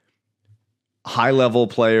like high level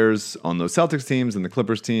players on those Celtics teams and the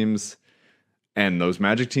Clippers teams and those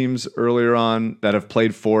Magic teams earlier on that have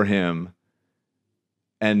played for him,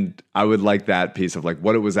 And I would like that piece of like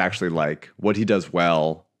what it was actually like, what he does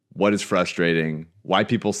well, what is frustrating, why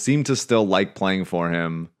people seem to still like playing for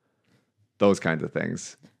him, those kinds of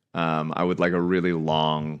things. I would like a really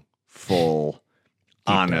long, full,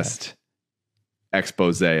 honest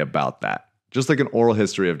expose about that. Just like an oral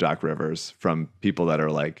history of Doc Rivers from people that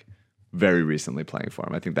are like very recently playing for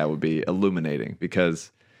him. I think that would be illuminating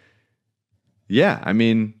because, yeah, I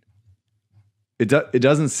mean, it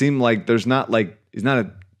doesn't seem like there's not like, he's not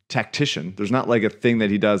a tactician. There's not like a thing that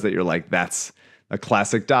he does that you're like, that's a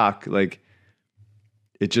classic Doc. Like,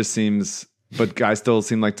 it just seems, but guys still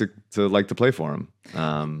seem like to like to play for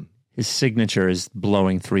him. His signature is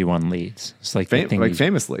blowing 3-1 leads. It's like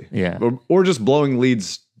famously, yeah, or just blowing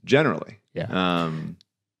leads generally. Yeah.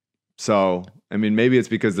 So I mean, maybe it's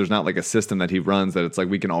because there's not like a system that he runs that it's like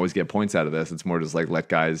we can always get points out of this. It's more just like let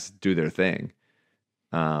guys do their thing,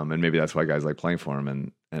 and maybe that's why guys like playing for him.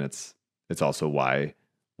 And it's also why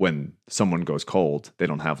when someone goes cold, they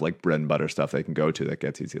don't have like bread and butter stuff they can go to that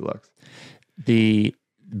gets easy looks.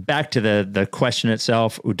 Back to the question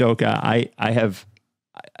itself, Udoka, I have,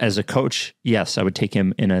 as a coach, yes, I would take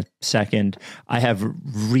him in a second. I have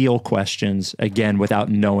real questions, again, without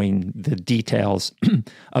knowing the details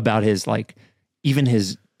about his, like, even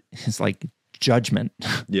his like judgment.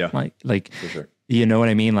 Yeah. like for sure. You know what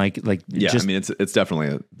I mean? Like, yeah, just, I mean, it's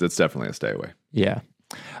definitely a stay away. Yeah.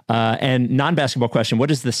 And non-basketball question,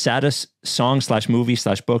 what is the saddest song / movie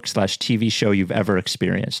 / book / TV show you've ever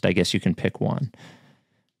experienced? I guess you can pick one.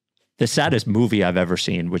 The saddest movie I've ever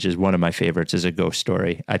seen, which is one of my favorites, is A Ghost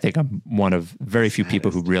Story. I think I'm one of very few people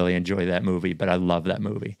who really enjoy that movie, but I love that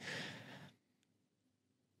movie.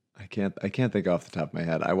 I can't think off the top of my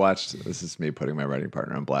head. I watched, this is me putting my writing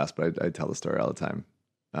partner on blast, but I tell the story all the time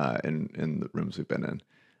in the rooms we've been in.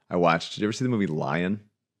 Did you ever see the movie Lion?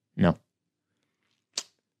 No.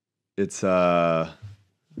 It's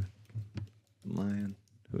Lion.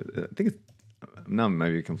 I think it's, now I might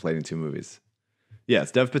be conflating two movies. Yeah,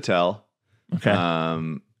 it's Dev Patel. Okay.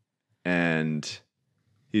 And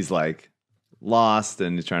he's like lost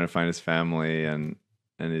and he's trying to find his family and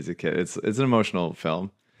he's a kid. It's an emotional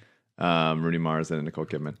film. Rooney Mara and Nicole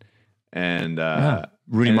Kidman. And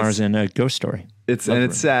Rooney Mara in A Ghost Story. It's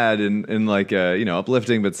sad and like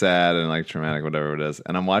uplifting but sad and like traumatic, whatever it is.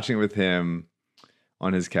 And I'm watching it with him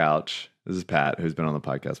on his couch. This is Pat, who's been on the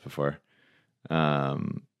podcast before.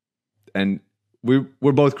 And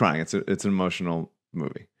we're both crying. It's an emotional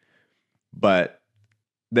movie, but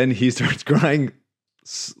then he starts crying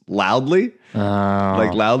loudly,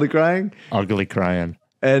 like loudly crying, ugly crying,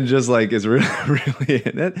 and just like is really, really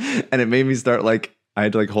in it. And it made me start like I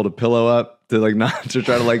had to like hold a pillow up to like not to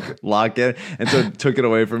try to like lock it, and so it took it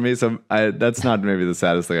away from me. So that's not maybe the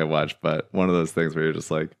saddest thing I watched, but one of those things where you're just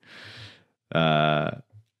like,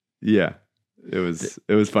 yeah. It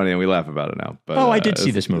was funny and we laugh about it now. But I did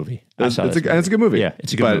see this movie. It's a good movie. Yeah,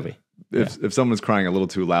 it's a good movie. If someone's crying a little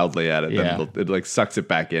too loudly at it, then it like sucks it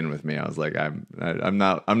back in with me. I was like, I'm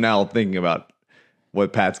now thinking about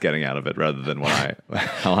what Pat's getting out of it rather than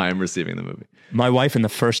how I'm receiving the movie. My wife in the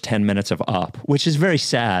first 10 minutes of Up, which is very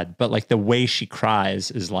sad, but like the way she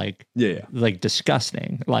cries is like like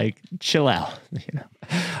disgusting. Like chill out,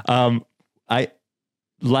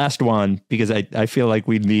 Last one, because I feel like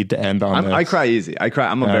we need to end on this. I cry easy.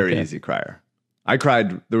 I'm a very easy crier. I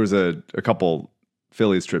cried. There was a couple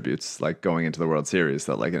Phillies tributes like going into the World Series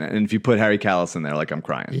that like, and if you put Harry Kalas in there, like I'm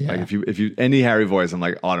crying. Yeah. Like if you any Harry voice, I'm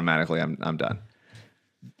like automatically I'm done.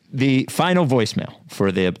 The final voicemail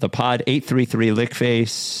for the pod, 833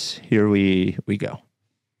 Lickface. Here we go.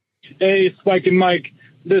 Hey, Spike and Mike.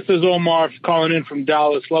 This is Omar calling in from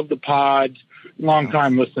Dallas. Love the pod. Long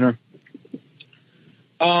time listener.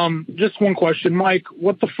 Just one question, Mike.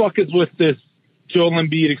 What the fuck is with this Joel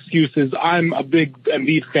Embiid excuses? I'm a big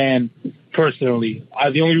Embiid fan personally.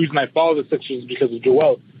 The only reason I follow the Sixers is because of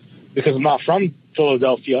Joel, because I'm not from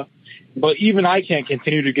Philadelphia. But even I can't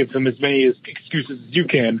continue to give him as many excuses as you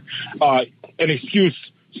can. An excuse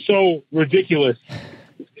so ridiculous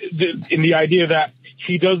in the idea that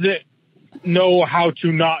he doesn't know how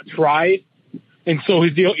to not try. And so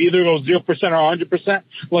he's either goes 0% or 100%.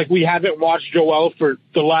 Like we haven't watched Joel for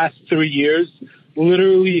the last 3 years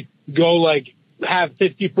literally go like have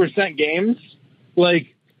 50% games.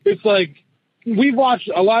 Like it's like we've watched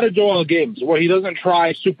a lot of Joel games where he doesn't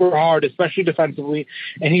try super hard, especially defensively,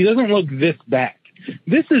 and he doesn't look this bad.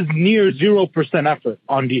 This is near 0% effort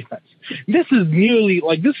on defense. This is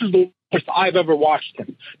the worst I've ever watched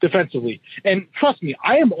him defensively. And trust me,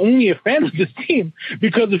 I am only a fan of this team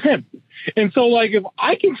because of him. And so, like, if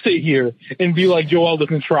I can sit here and be like, Joel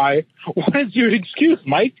doesn't try, what is your excuse,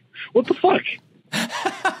 Mike? What the fuck?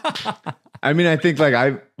 I mean, I think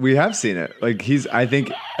like we have seen it. Like I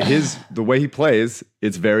think the way he plays,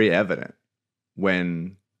 it's very evident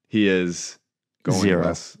when he is going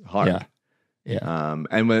less hard. Yeah.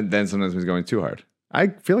 And then sometimes he's going too hard. I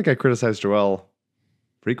feel like I criticize Joel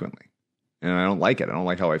frequently, and I don't like it. I don't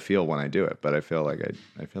like how I feel when I do it, but I feel like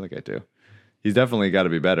I do. He's definitely got to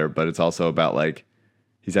be better, but it's also about like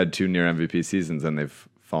he's had 2 near MVP seasons and they've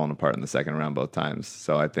fallen apart in the second round both times.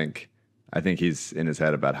 So I think he's in his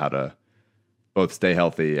head about how to both stay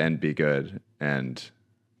healthy and be good, and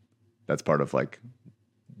that's part of like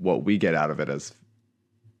what we get out of it as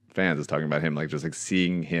fans is talking about him, like just like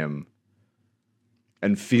seeing him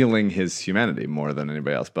and feeling his humanity more than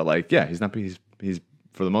anybody else. But like, yeah, he's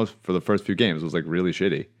for the first few games was like really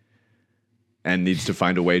shitty and needs to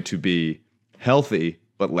find a way to be healthy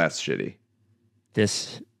but less shitty.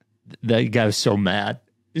 That guy was so mad.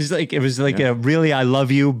 It was like a really I love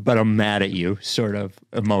you but I'm mad at you sort of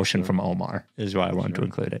emotion from Omar is why I wanted to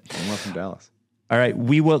include it. Omar from Dallas. All right,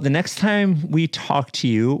 we will. The next time we talk to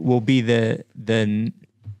you will be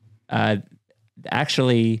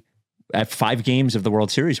actually at 5 games of the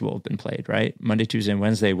World Series will have been played. Right, Monday, Tuesday, and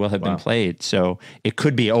Wednesday will have been played. So it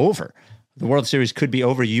could be over. The World Series could be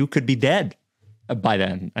over. You could be dead by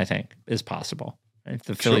then. I think is possible. If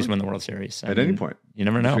the Phillies win the World Series, any point, you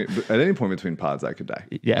never know. At any point between pods, I could die.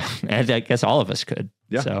 Yeah, and I guess all of us could.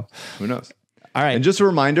 Yeah. So who knows? All right. And just a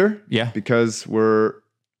reminder, yeah, because we're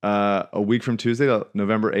a week from Tuesday,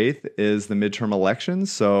 November 8th, is the midterm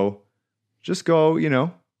elections. So just go,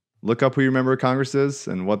 look up who your member of Congress is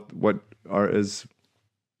and what is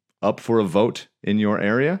up for a vote in your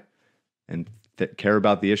area, and care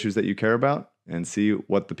about the issues that you care about, and see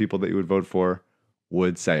what the people that you would vote for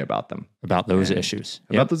would say about them. About those issues.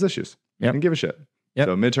 About those issues. Yep. And give a shit. Yep.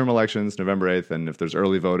 So midterm elections, November 8th, and if there's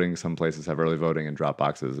early voting, some places have early voting and drop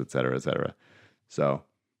boxes, et cetera, et cetera. So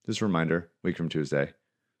just a reminder, week from Tuesday.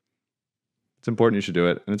 It's important, you should do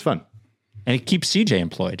it, and it's fun. And it keeps CJ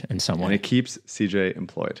employed in some way. And it keeps CJ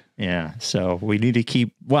employed. Yeah, so we need to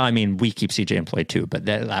keep, we keep CJ employed too, but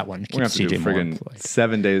that one keeps CJ more employed.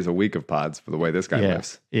 7 days a week of pods for the way this guy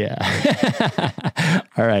lives. Yeah.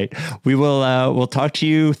 All right. We will, we'll talk to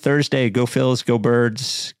you Thursday. Go Phils, go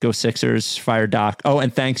Birds, go Sixers, fire Doc. Oh,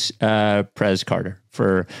 and thanks, Prez Carter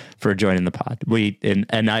for joining the pod.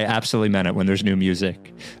 And I absolutely meant it when there's new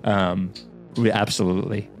music. We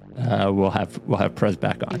absolutely. We'll have Prez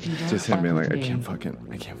back on. Just him being like, I can't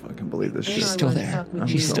fucking believe this shit. He's still there.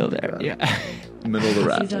 He's still there. Yeah. Middle of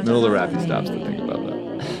the rap, he stops to think about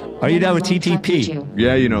that. Are you down with TTP?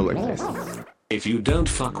 Yeah, like this. If you don't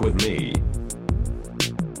fuck with me,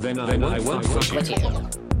 then I won't fuck with you.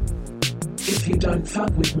 If you don't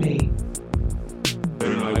fuck with me,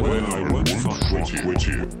 then I won't fuck with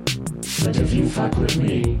you. But if you fuck with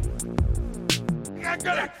me, I'm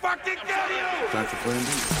gonna fucking kill you! That's a plan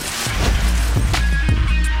B.